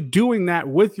currently doing that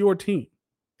with your team.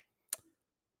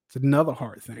 It's another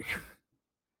hard thing.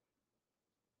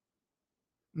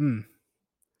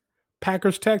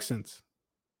 Packers Texans.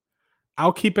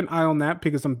 I'll keep an eye on that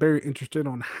because I'm very interested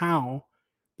on how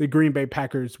the Green Bay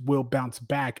Packers will bounce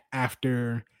back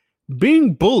after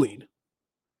being bullied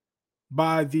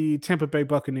by the Tampa Bay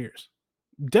Buccaneers.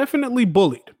 Definitely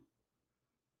bullied.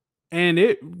 And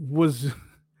it was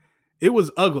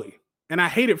ugly. And I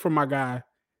hate it for my guy,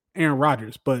 Aaron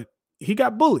Rodgers, but he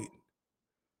got bullied.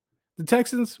 The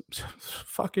Texans,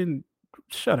 fucking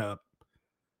shut up.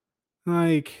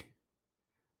 Like,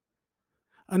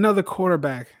 another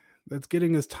quarterback that's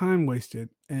getting his time wasted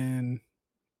and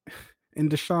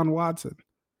Deshaun Watson.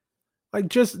 Like,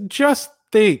 just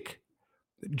think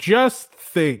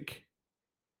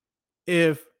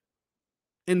if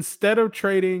instead of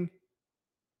trading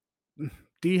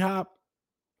D-Hop,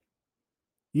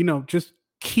 just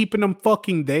keeping them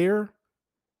fucking there,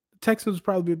 the Texans would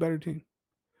probably be a better team.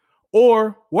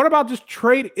 Or what about just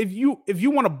trade if you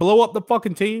want to blow up the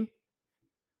fucking team?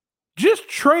 Just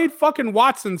trade fucking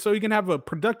Watson so he can have a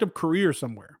productive career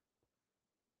somewhere.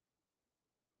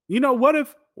 What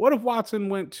if Watson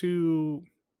went to,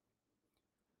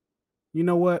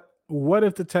 what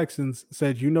if the Texans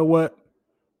said,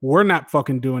 we're not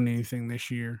fucking doing anything this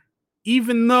year,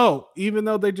 even though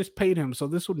they just paid him, so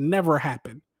this would never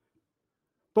happen.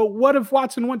 But what if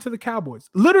Watson went to the Cowboys?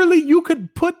 Literally, you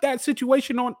could put that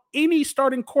situation on any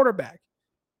starting quarterback.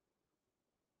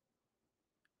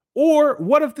 Or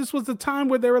what if this was the time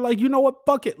where they were like,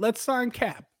 fuck it, let's sign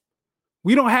Cap.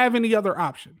 We don't have any other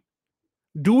option.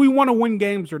 Do we want to win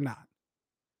games or not?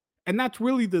 And that's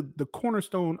really the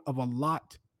cornerstone of a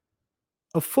lot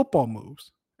of football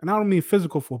moves. And I don't mean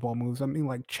physical football moves. I mean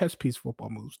like chess piece football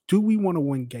moves. Do we want to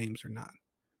win games or not?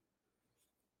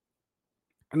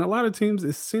 And a lot of teams,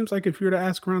 it seems like if you were to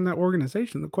ask around that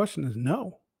organization, the question is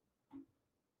no.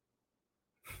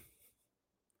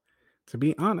 To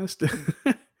be honest,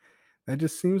 that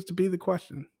just seems to be the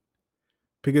question.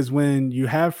 Because when you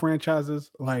have franchises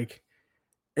like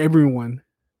everyone,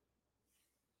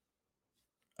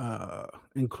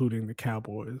 including the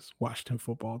Cowboys, Washington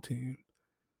football team,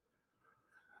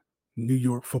 New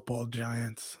York football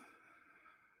Giants,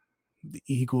 the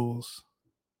Eagles,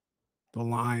 the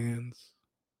Lions,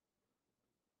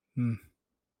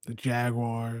 the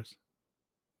Jaguars.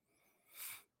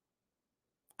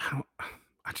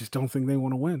 I just don't think they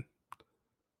want to win.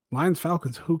 Lions,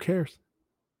 Falcons, who cares?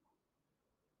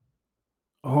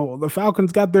 Oh, the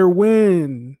Falcons got their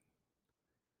win.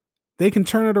 They can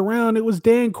turn it around. It was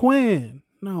Dan Quinn.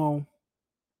 No,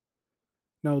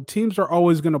 teams are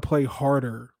always going to play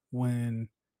harder when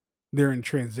they're in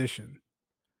transition.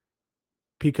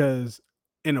 Because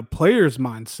in a player's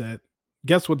mindset,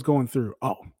 guess what's going through?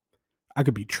 Oh, I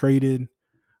could be traded.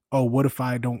 Oh, what if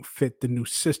I don't fit the new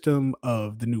system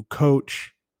of the new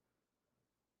coach?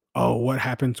 Oh, what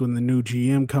happens when the new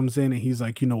GM comes in and he's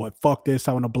like, you know what, fuck this.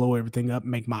 I want to blow everything up,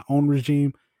 make my own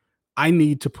regime. I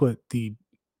need to put the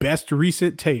best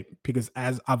recent tape because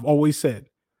as I've always said,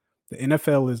 the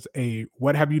NFL is a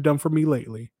what have you done for me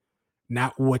lately,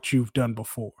 not what you've done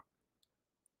before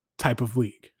type of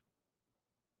league.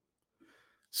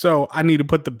 So I need to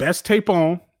put the best tape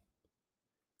on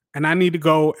and I need to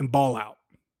go and ball out.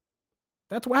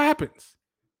 That's what happens.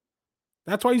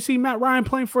 That's why you see Matt Ryan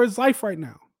playing for his life right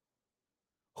now.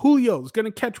 Julio's going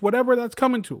to catch whatever that's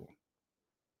coming to him.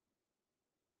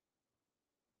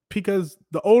 because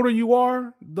the older you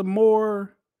are, the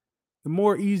more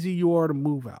easy you are to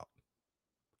move out.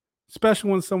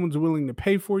 Especially when someone's willing to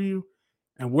pay for you,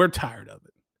 and we're tired of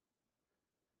it.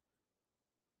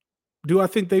 Do I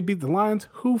think they beat the Lions?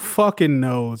 Who fucking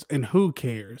knows and who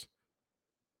cares?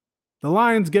 The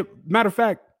Lions matter of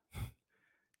fact,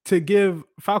 to give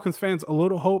Falcons fans a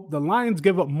little hope, the Lions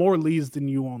give up more leads than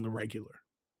you on the regular.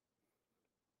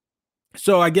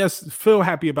 So I guess feel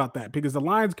happy about that because the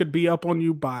Lions could be up on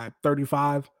you by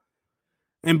 35.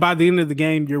 And by the end of the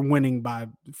game, you're winning by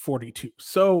 42.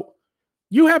 So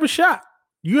you have a shot.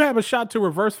 You have a shot to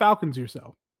reverse Falcons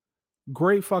yourself.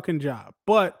 Great fucking job.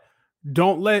 But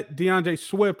don't let DeAndre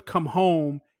Swift come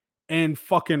home and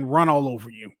fucking run all over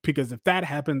you. Because if that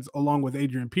happens along with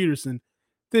Adrian Peterson,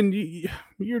 then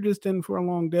you're just in for a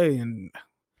long day. And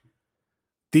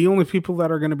the only people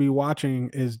that are going to be watching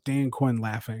is Dan Quinn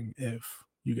laughing if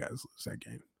you guys lose that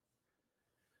game.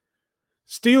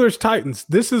 Steelers Titans.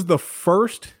 This is the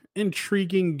first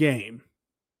intriguing game.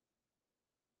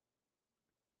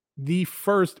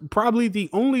 Probably the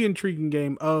only intriguing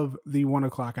game of the 1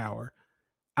 o'clock hour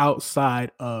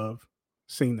outside of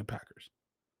seeing the Packers.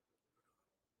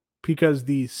 Because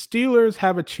the Steelers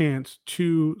have a chance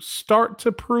to start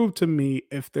to prove to me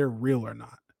if they're real or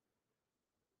not.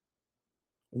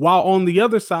 While on the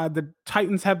other side, the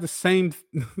Titans have the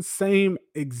same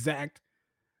exact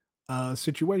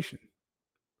situation.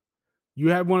 You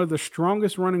have one of the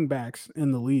strongest running backs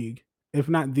in the league, if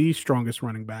not the strongest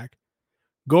running back,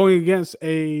 going against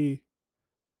a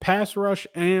pass rush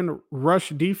and rush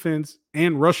defense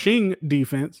and rushing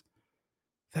defense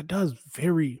that does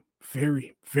very,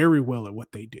 very, very well at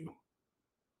what they do.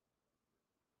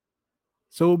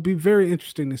 So it'll be very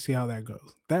interesting to see how that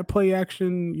goes. That play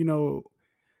action,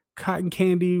 cotton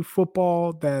candy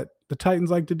football that the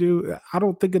Titans like to do, I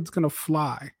don't think it's going to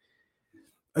fly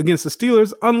against the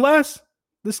Steelers unless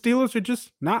the Steelers are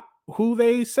just not who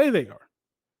they say they are.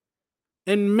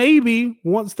 And maybe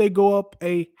once they go up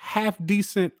a half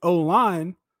decent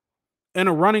O-line and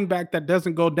a running back that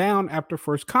doesn't go down after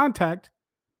first contact,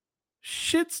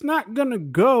 shit's not going to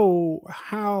go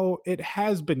how it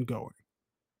has been going.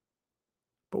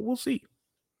 But we'll see.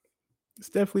 It's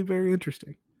definitely very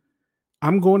interesting.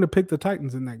 I'm going to pick the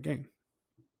Titans in that game.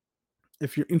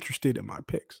 If you're interested in my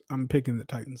picks, I'm picking the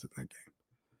Titans in that game.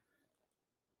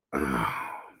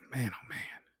 Oh, man.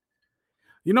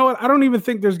 You know what? I don't even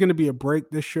think there's going to be a break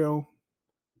this show.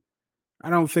 I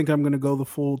don't think I'm going to go the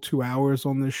full 2 hours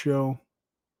on this show.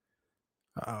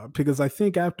 Because I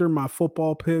think after my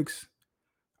football picks,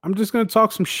 I'm just going to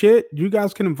talk some shit. You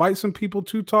guys can invite some people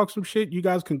to talk some shit. You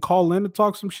guys can call in to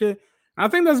talk some shit. And I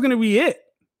think that's going to be it.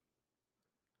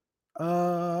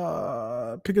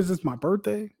 Because it's my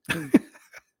birthday.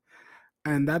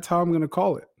 And that's how I'm going to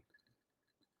call it.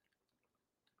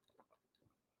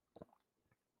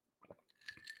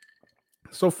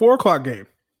 So 4 o'clock game.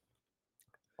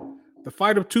 The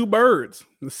fight of two birds,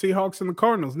 the Seahawks and the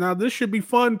Cardinals. Now, this should be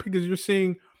fun because you're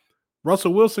seeing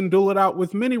Russell Wilson duel it out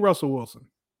with mini Russell Wilson.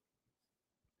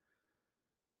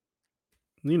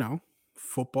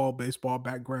 Football, baseball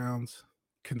backgrounds,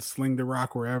 can sling the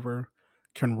rock wherever,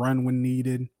 can run when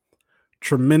needed.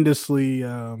 Tremendously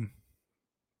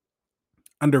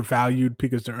undervalued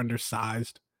because they're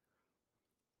undersized,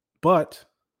 but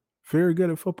very good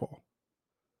at football.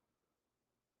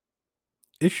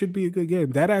 It should be a good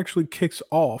game. That actually kicks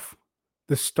off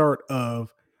the start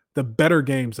of the better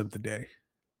games of the day.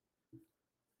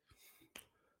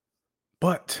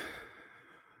 But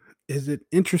is it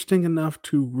interesting enough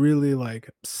to really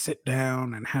sit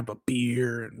down and have a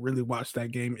beer and really watch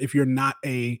that game? If you're not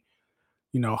a,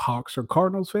 Hawks or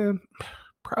Cardinals fan,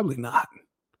 probably not.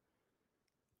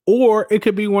 Or it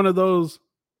could be one of those,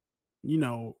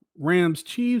 Rams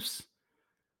Chiefs.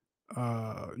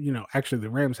 Actually the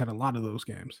Rams had a lot of those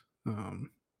games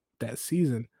that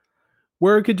season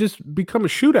where it could just become a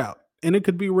shootout and it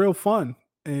could be real fun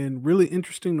and really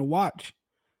interesting to watch.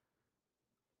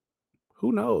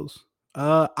 Who knows?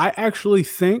 I actually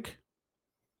think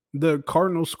the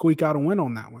Cardinals squeak out a win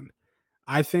on that one.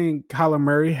 I think Kyler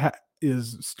Murray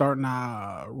is starting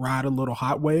to ride a little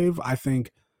hot wave. I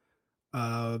think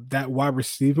that wide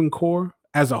receiving core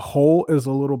as a whole is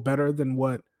a little better than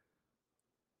what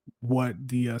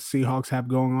the Seahawks have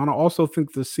going on. I also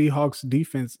think the Seahawks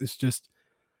defense is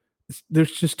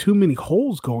there's just too many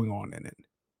holes going on in it.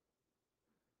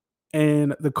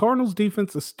 And the Cardinals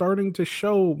defense is starting to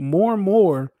show more and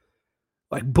more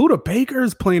Budda Baker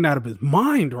is playing out of his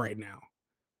mind right now.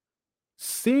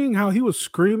 Seeing how he was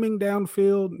screaming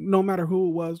downfield, no matter who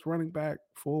it was, running back,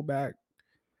 fullback,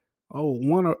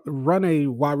 run a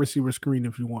wide receiver screen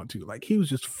if you want to. Like, he was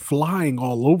just flying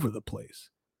all over the place.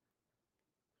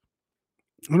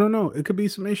 I don't know. It could be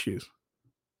some issues.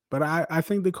 But I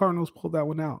think the Cardinals pulled that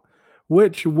one out,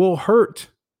 which will hurt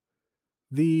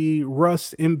the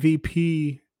Russ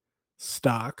MVP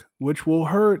stock, which will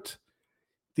hurt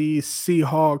the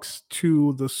Seahawks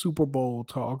to the Super Bowl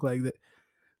talk. Like,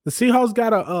 the Seahawks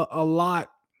got a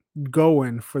lot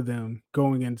going for them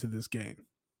going into this game.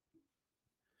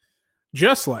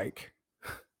 Just like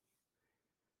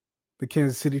the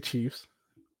Kansas City Chiefs,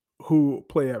 who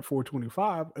play at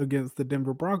 425 against the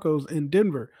Denver Broncos in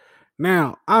Denver.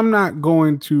 Now, I'm not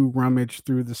going to rummage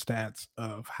through the stats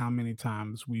of how many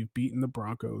times we've beaten the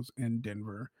Broncos in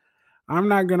Denver. I'm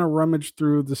not going to rummage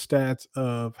through the stats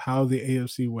of how the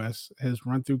AFC West has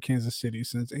run through Kansas City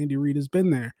since Andy Reid has been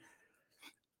there.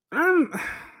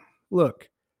 Look,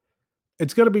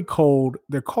 it's going to be cold.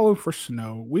 They're calling for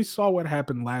snow. We saw what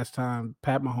happened last time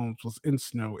Pat Mahomes was in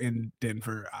snow in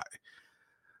Denver.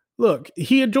 Look,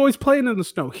 he enjoys playing in the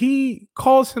snow. He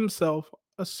calls himself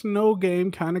a snow game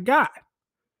kind of guy.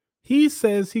 He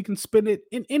says he can spin it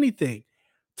in anything.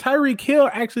 Tyreek Hill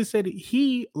actually said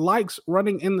he likes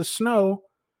running in the snow.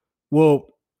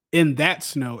 Well, in that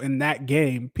snow, in that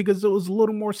game, because it was a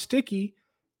little more sticky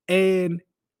and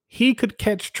he could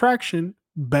catch traction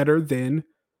better than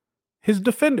his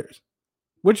defenders,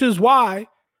 which is why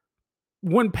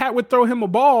when Pat would throw him a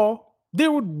ball,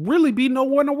 there would really be no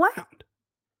one around.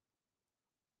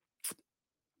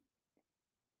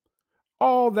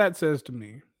 All that says to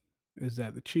me is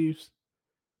that the Chiefs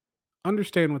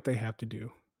understand what they have to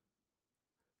do,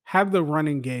 have the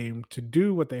running game to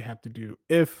do what they have to do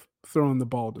if throwing the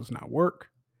ball does not work,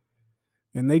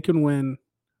 and they can win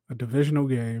a divisional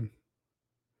game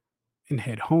and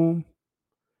head home,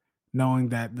 knowing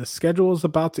that the schedule is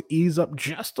about to ease up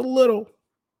just a little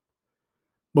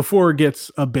before it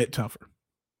gets a bit tougher.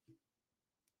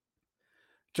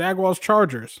 Jaguars,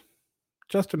 Chargers.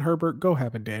 Justin Herbert, go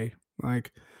have a day.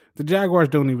 Like, the Jaguars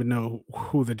don't even know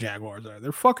who the Jaguars are.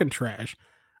 They're fucking trash.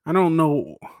 I don't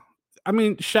know. I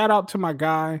mean, shout out to my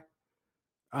guy.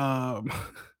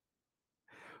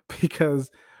 Because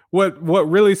what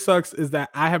really sucks is that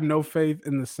I have no faith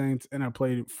in the Saints, and I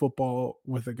played football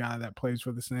with a guy that plays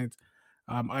for the Saints.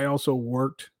 I also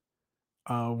worked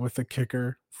with a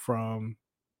kicker from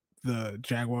the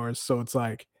Jaguars, so it's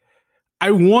like I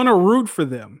want to root for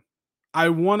them. I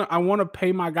want to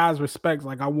pay my guys respect.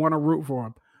 Like, I want to root for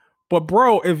them. But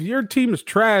bro, if your team is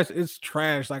trash, it's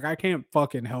trash. Like, I can't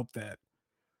fucking help that.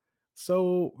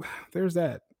 So there's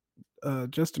that.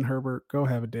 Justin Herbert, go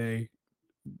have a day.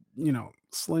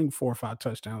 Sling 4 or 5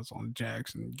 touchdowns on the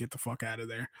Jags and get the fuck out of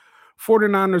there.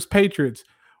 49ers, Patriots.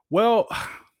 Well,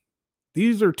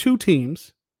 these are two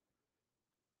teams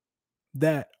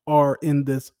that are in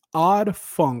this odd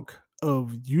funk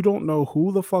of you don't know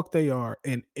who the fuck they are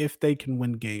and if they can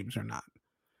win games or not.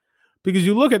 Because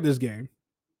you look at this game,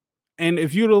 and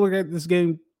if you look at this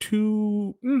game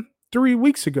 3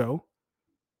 weeks ago,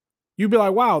 you'd be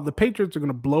like, wow, the Patriots are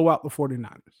going to blow out the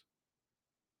 49ers.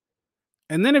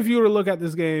 And then if you were to look at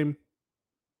this game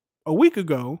a week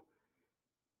ago,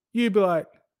 you'd be like,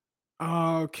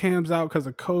 oh, Cam's out because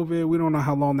of COVID. We don't know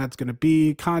how long that's going to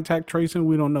be. Contact tracing,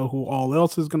 we don't know who all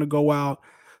else is going to go out.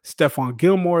 Stephon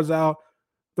Gilmore's out.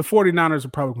 The 49ers are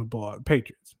probably going to blow out the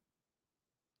Patriots.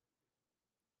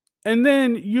 And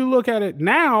then you look at it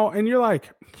now and you're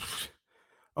like,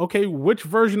 okay, which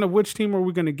version of which team are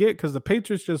we going to get? Because the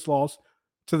Patriots just lost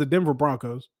to the Denver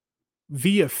Broncos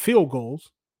via field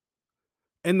goals.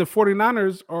 And the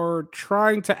 49ers are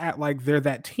trying to act like they're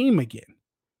that team again.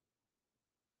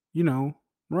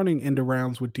 Running end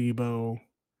arounds with Debo,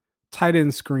 tight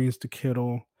end screens to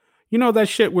Kittle. That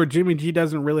shit where Jimmy G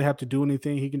doesn't really have to do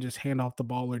anything. He can just hand off the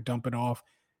ball or dump it off,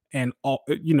 and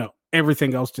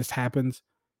everything else just happens.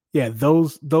 Yeah,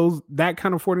 that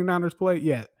kind of 49ers play,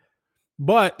 yeah.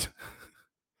 But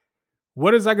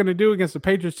what is that going to do against the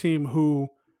Patriots team who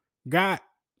got,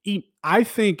 I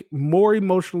think, more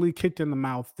emotionally kicked in the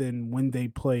mouth than when they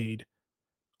played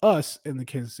us in the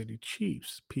Kansas City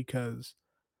Chiefs? Because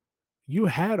you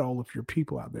had all of your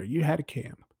people out there. You had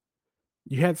Cam.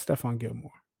 You had Stephon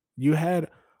Gilmore. You had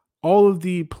all of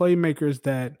the playmakers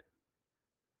that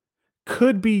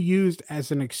could be used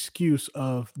as an excuse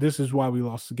of this is why we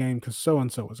lost the game because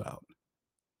so-and-so was out.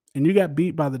 And you got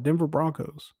beat by the Denver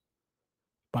Broncos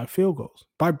by field goals,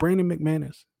 by Brandon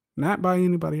McManus, not by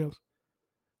anybody else.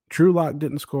 Drew Lock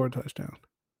didn't score a touchdown.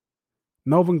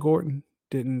 Melvin Gordon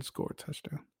didn't score a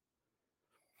touchdown.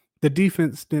 The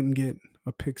defense didn't get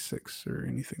a pick six or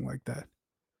anything like that.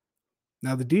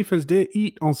 Now, the defense did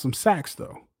eat on some sacks,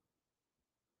 though.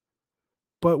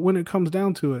 But when it comes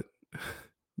down to it,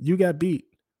 you got beat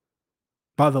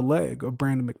by the leg of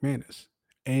Brandon McManus.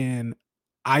 And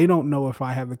I don't know if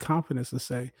I have the confidence to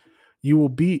say you will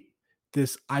beat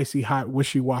this icy hot,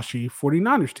 wishy-washy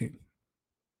 49ers team.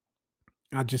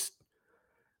 I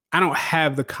don't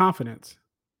have the confidence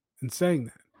in saying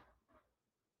that.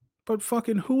 But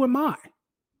fucking who am I?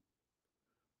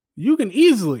 You can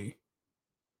easily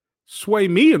sway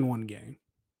me in one game.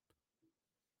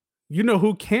 You know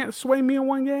who can't sway me in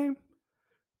one game?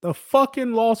 The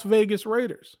fucking Las Vegas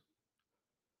Raiders.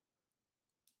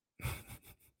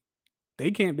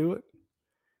 They can't do it.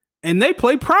 And they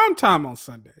play primetime on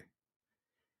Sunday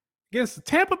against the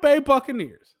Tampa Bay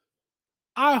Buccaneers.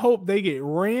 I hope they get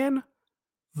ran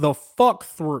the fuck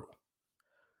through.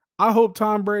 I hope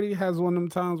Tom Brady has one of them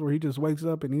times where he just wakes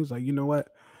up and he's like, you know what?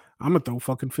 I'm going to throw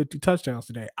fucking 50 touchdowns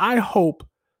today. I hope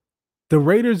the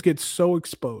Raiders get so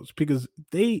exposed because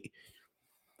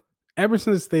ever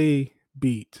since they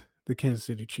beat the Kansas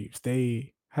City Chiefs,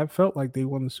 they have felt like they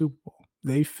won the Super Bowl.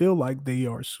 They feel like they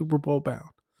are Super Bowl bound.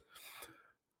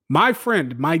 My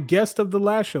friend, my guest of the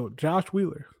last show, Josh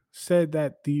Wheeler, said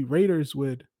that the Raiders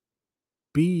would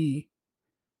be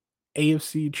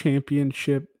AFC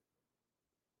Championship,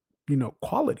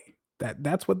 quality.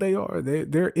 That's what they are.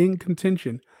 They're in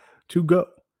contention to go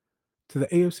to the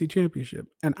AFC Championship.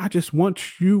 And I just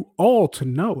want you all to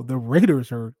know the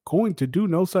Raiders are going to do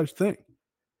no such thing.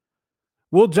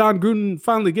 Will John Gruden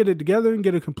finally get it together and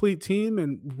get a complete team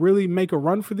and really make a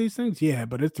run for these things? Yeah,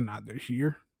 but it's not this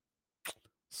year.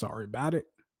 Sorry about it.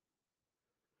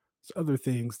 There's other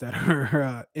things that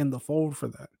are in the fold for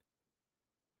that.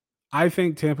 I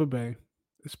think Tampa Bay,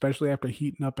 especially after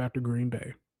heating up after Green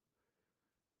Bay,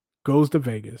 goes to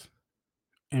Vegas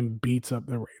and beats up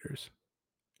the Raiders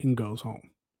and goes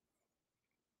home.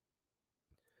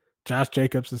 Josh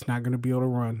Jacobs is not going to be able to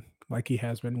run like he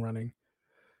has been running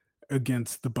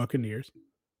against the Buccaneers.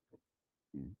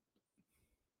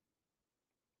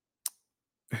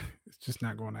 It's just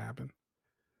not going to happen.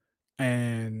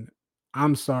 And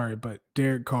I'm sorry, but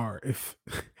Derek Carr,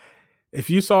 if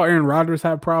you saw Aaron Rodgers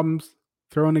have problems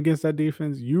throwing against that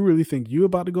defense, you really think you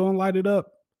about to go and light it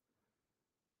up?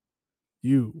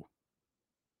 You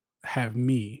have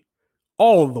me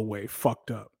all the way fucked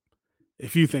up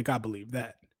if you think I believe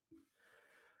that.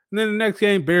 And then the next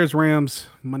game, Bears-Rams,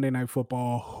 Monday Night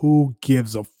Football. Who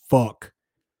gives a fuck?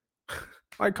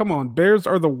 Like, come on. Bears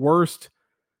are the worst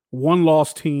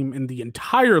one-loss team in the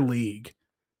entire league.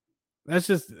 That's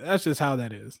just how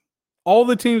that is. All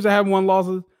the teams that have one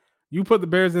losses, you put the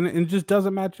Bears in it, and it just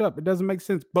doesn't match up. It doesn't make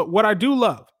sense. But what I do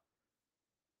love,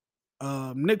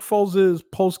 Nick Foles'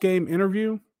 post-game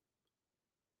interview,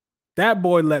 that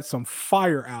boy let some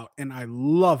fire out, and I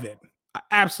love it. I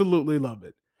absolutely love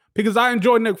it. Because I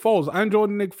enjoy Nick Foles. I enjoyed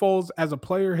Nick Foles as a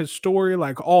player, his story,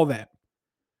 like all that.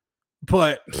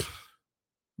 But,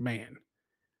 man,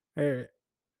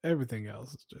 everything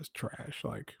else is just trash.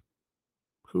 Like,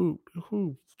 who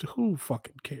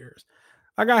fucking cares?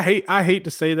 Like, I hate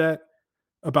to say that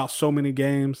about so many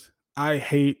games. I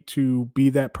hate to be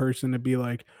that person to be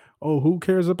like, oh, who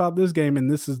cares about this game? And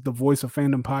this is the Voice of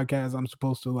Fandom podcast. I'm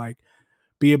supposed to like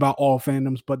be about all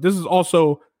fandoms, but this is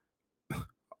also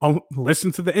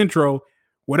listen to the intro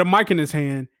with a mic in his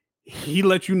hand. He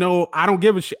let you know I don't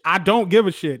give a shit. I don't give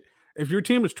a shit. If your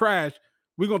team is trash,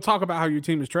 we're going to talk about how your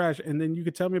team is trash. And then you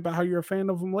can tell me about how you're a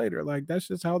fan of them later. Like, that's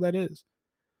just how that is.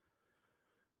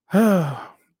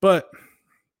 But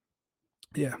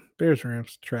yeah, Bears,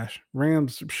 Rams, trash.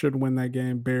 Rams should win that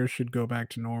game. Bears should go back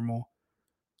to normal.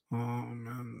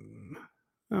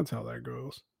 That's how that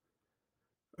goes.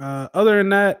 Other than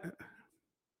that,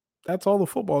 that's all the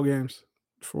football games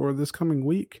for this coming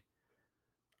week.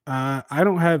 I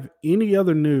don't have any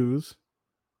other news.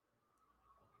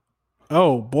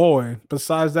 Oh boy,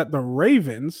 besides that, the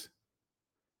Ravens,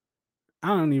 I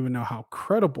don't even know how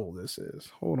credible this is.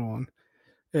 Hold on.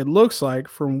 It looks like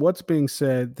from what's being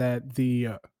said that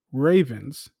the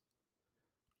Ravens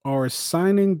are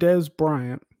signing Dez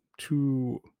Bryant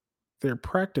to their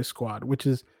practice squad, which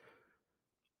is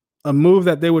a move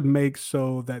that they would make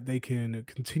so that they can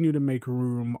continue to make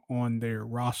room on their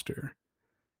roster,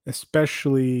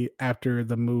 especially after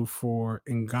the move for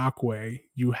Ngakoue.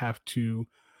 You have to,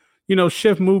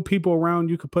 move people around.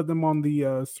 You could put them on the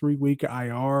 3-week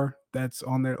IR that's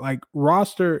on there. Like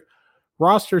roster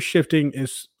shifting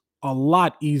is a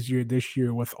lot easier this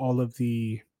year with all of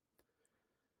the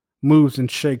moves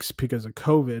and shakes because of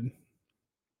COVID.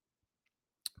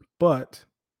 But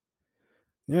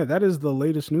yeah, that is the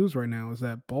latest news right now, is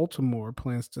that Baltimore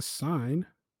plans to sign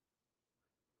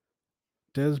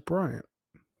Dez Bryant.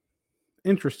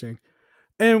 Interesting.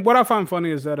 And what I find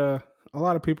funny is that a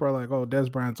lot of people are like, oh, Des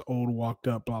Bryant's old, walked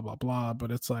up, blah, blah, blah.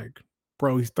 But it's like,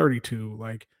 bro, he's 32.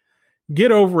 Like,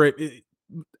 get over it.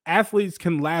 Athletes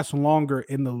can last longer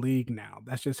in the league now.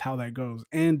 That's just how that goes.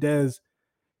 And Des is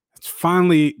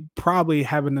finally probably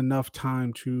having enough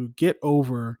time to get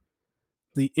over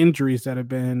the injuries that have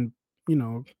been,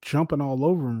 jumping all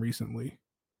over him recently.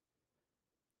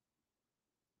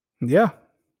 Yeah,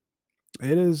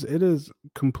 it is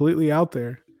completely out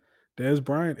there. Des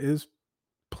Bryant is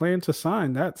planning to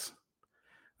sign. That's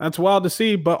wild to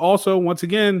see. But also, once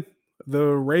again, the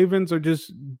Ravens are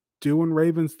just doing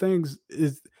Ravens things.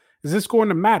 Is this going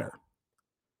to matter?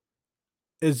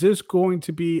 Is this going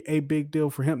to be a big deal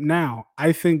for him? Now,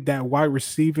 I think that wide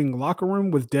receiving locker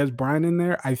room with Des Bryant in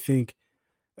there, I think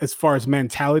as far as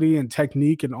mentality and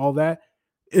technique and all that,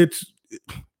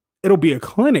 it'll be a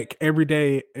clinic every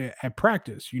day at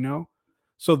practice,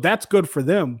 So that's good for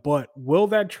them. But will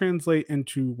that translate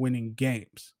into winning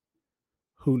games?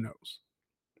 Who knows?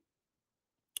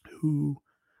 Who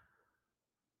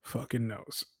fucking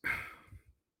knows?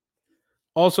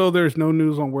 Also, there's no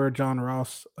news on where John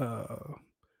Ross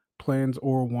plans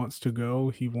or wants to go.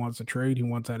 He wants a trade. He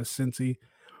wants out of Cincy.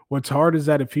 What's hard is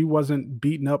that if he wasn't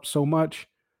beaten up so much,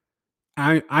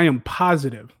 I am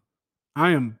positive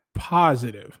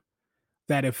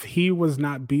that if he was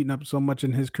not beaten up so much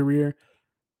in his career,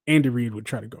 Andy Reid would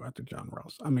try to go after John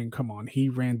Ross. I mean, come on. He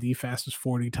ran the fastest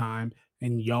 40 time,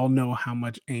 and y'all know how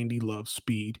much Andy loves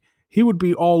speed. He would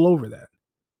be all over that.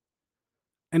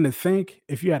 And to think,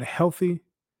 if you had a healthy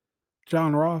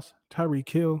John Ross, Tyreek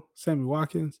Hill, Sammy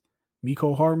Watkins,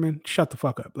 Mecole Hardman, shut the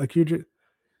fuck up. Like, you can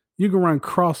run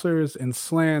crossers and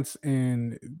slants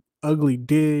and ugly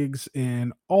digs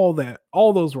and all that,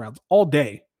 all those routes all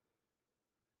day.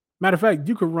 Matter of fact,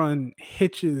 you could run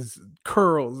hitches,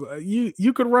 curls.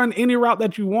 You could run any route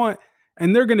that you want,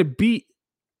 and they're going to beat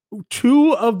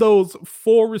two of those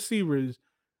four receivers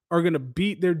are going to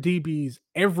beat their DBs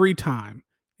every time,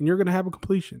 and you're going to have a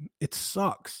completion. It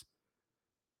sucks.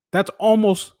 That's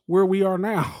almost where we are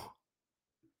now.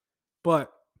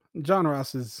 But John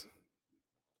Ross is,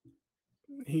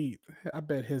 I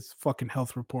bet his fucking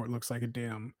health report looks like a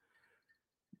damn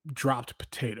dropped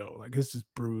potato. Like, this is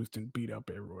bruised and beat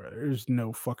up everywhere. There's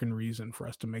no fucking reason for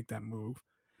us to make that move.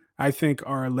 I think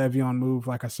our Le'Veon move,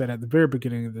 like I said at the very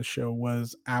beginning of the show,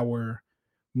 was our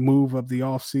move of the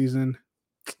offseason.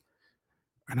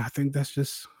 And I think that's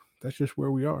just where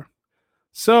we are.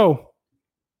 So,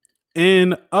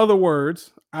 in other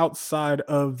words, outside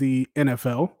of the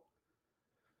NFL,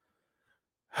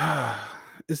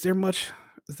 is there much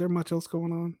else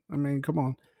going on? I mean, come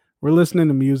on. We're listening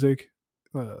to music.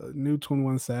 New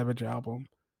 21 Savage album.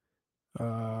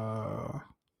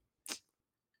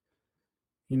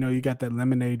 You got that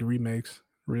Lemonade remix.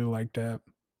 Really like that.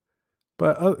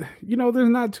 But, there's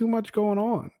not too much going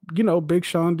on. Big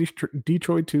Sean,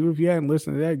 Detroit 2. If you hadn't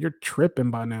listened to that, you're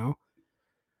tripping by now.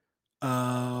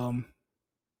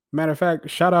 Matter of fact,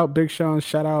 shout out Big Sean,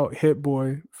 shout out Hit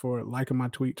Boy for liking my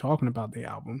tweet talking about the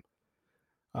album.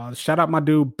 Shout out my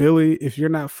dude Billy. If you're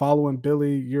not following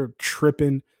Billy, you're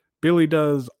tripping. Billy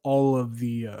does all of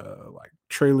the like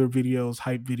trailer videos,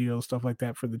 hype videos, stuff like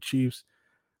that for the Chiefs.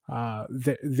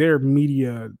 Their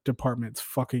media department's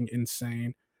fucking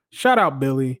insane. Shout out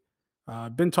Billy.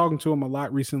 Been talking to him a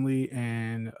lot recently,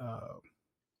 and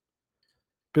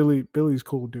Billy's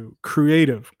cool dude.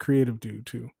 Creative dude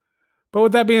too. But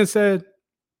with that being said,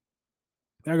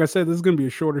 like I said, this is going to be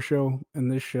a shorter show, and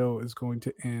this show is going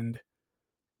to end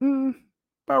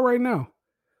about right now.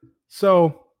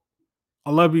 So,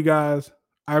 I love you guys.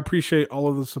 I appreciate all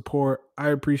of the support. I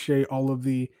appreciate all of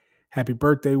the happy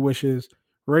birthday wishes.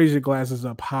 Raise your glasses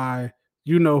up high.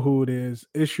 You know who it is.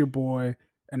 It's your boy,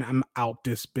 and I'm out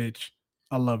this bitch.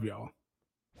 I love y'all.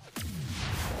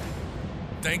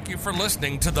 Thank you for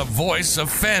listening to the Voice of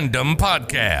Fandom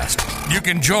podcast. You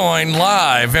can join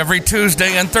live every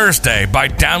Tuesday and Thursday by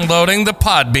downloading the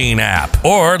Podbean app,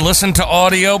 or listen to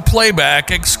audio playback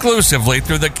exclusively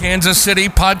through the Kansas City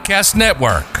Podcast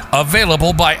Network,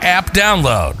 available by app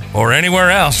download or anywhere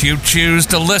else you choose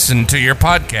to listen to your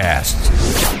podcasts.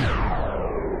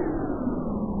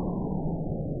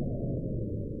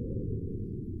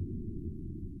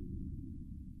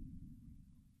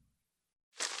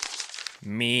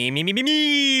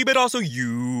 Me, but also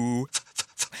you.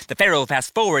 The Pharaoh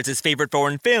fast forwards his favorite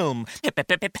foreign film,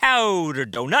 Powder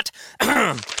Donut.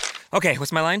 Okay,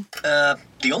 what's my line?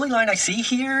 The only line I see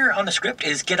here on the script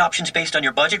is get options based on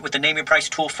your budget with the name your price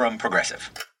tool from Progressive.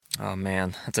 Oh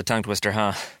man, that's a tongue twister,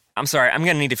 huh? I'm sorry, I'm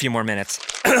gonna need a few more minutes.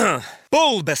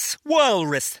 Bulbous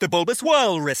Walrus, the Bulbous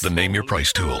Walrus. The Name Your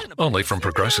Price tool, only from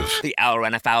Progressive. The owl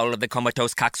ran afoul of the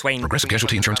comatose coxswain. Progressive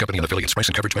Casualty Insurance Company and affiliates. Price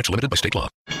and coverage match limited by state law.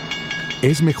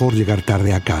 Es mejor llegar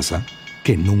tarde a casa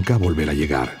que nunca volver a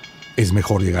llegar. Es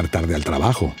mejor llegar tarde al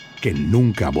trabajo que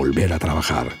nunca volver a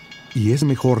trabajar. Y es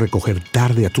mejor recoger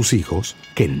tarde a tus hijos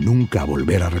que nunca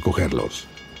volver a recogerlos.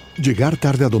 Llegar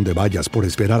tarde a donde vayas por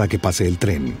esperar a que pase el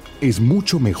tren es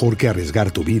mucho mejor que arriesgar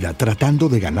tu vida tratando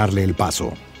de ganarle el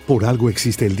paso. Por algo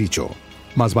existe el dicho,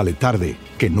 más vale tarde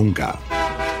que nunca.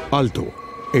 Alto,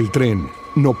 el tren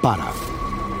no para.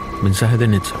 Mensaje de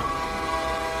Nitsa.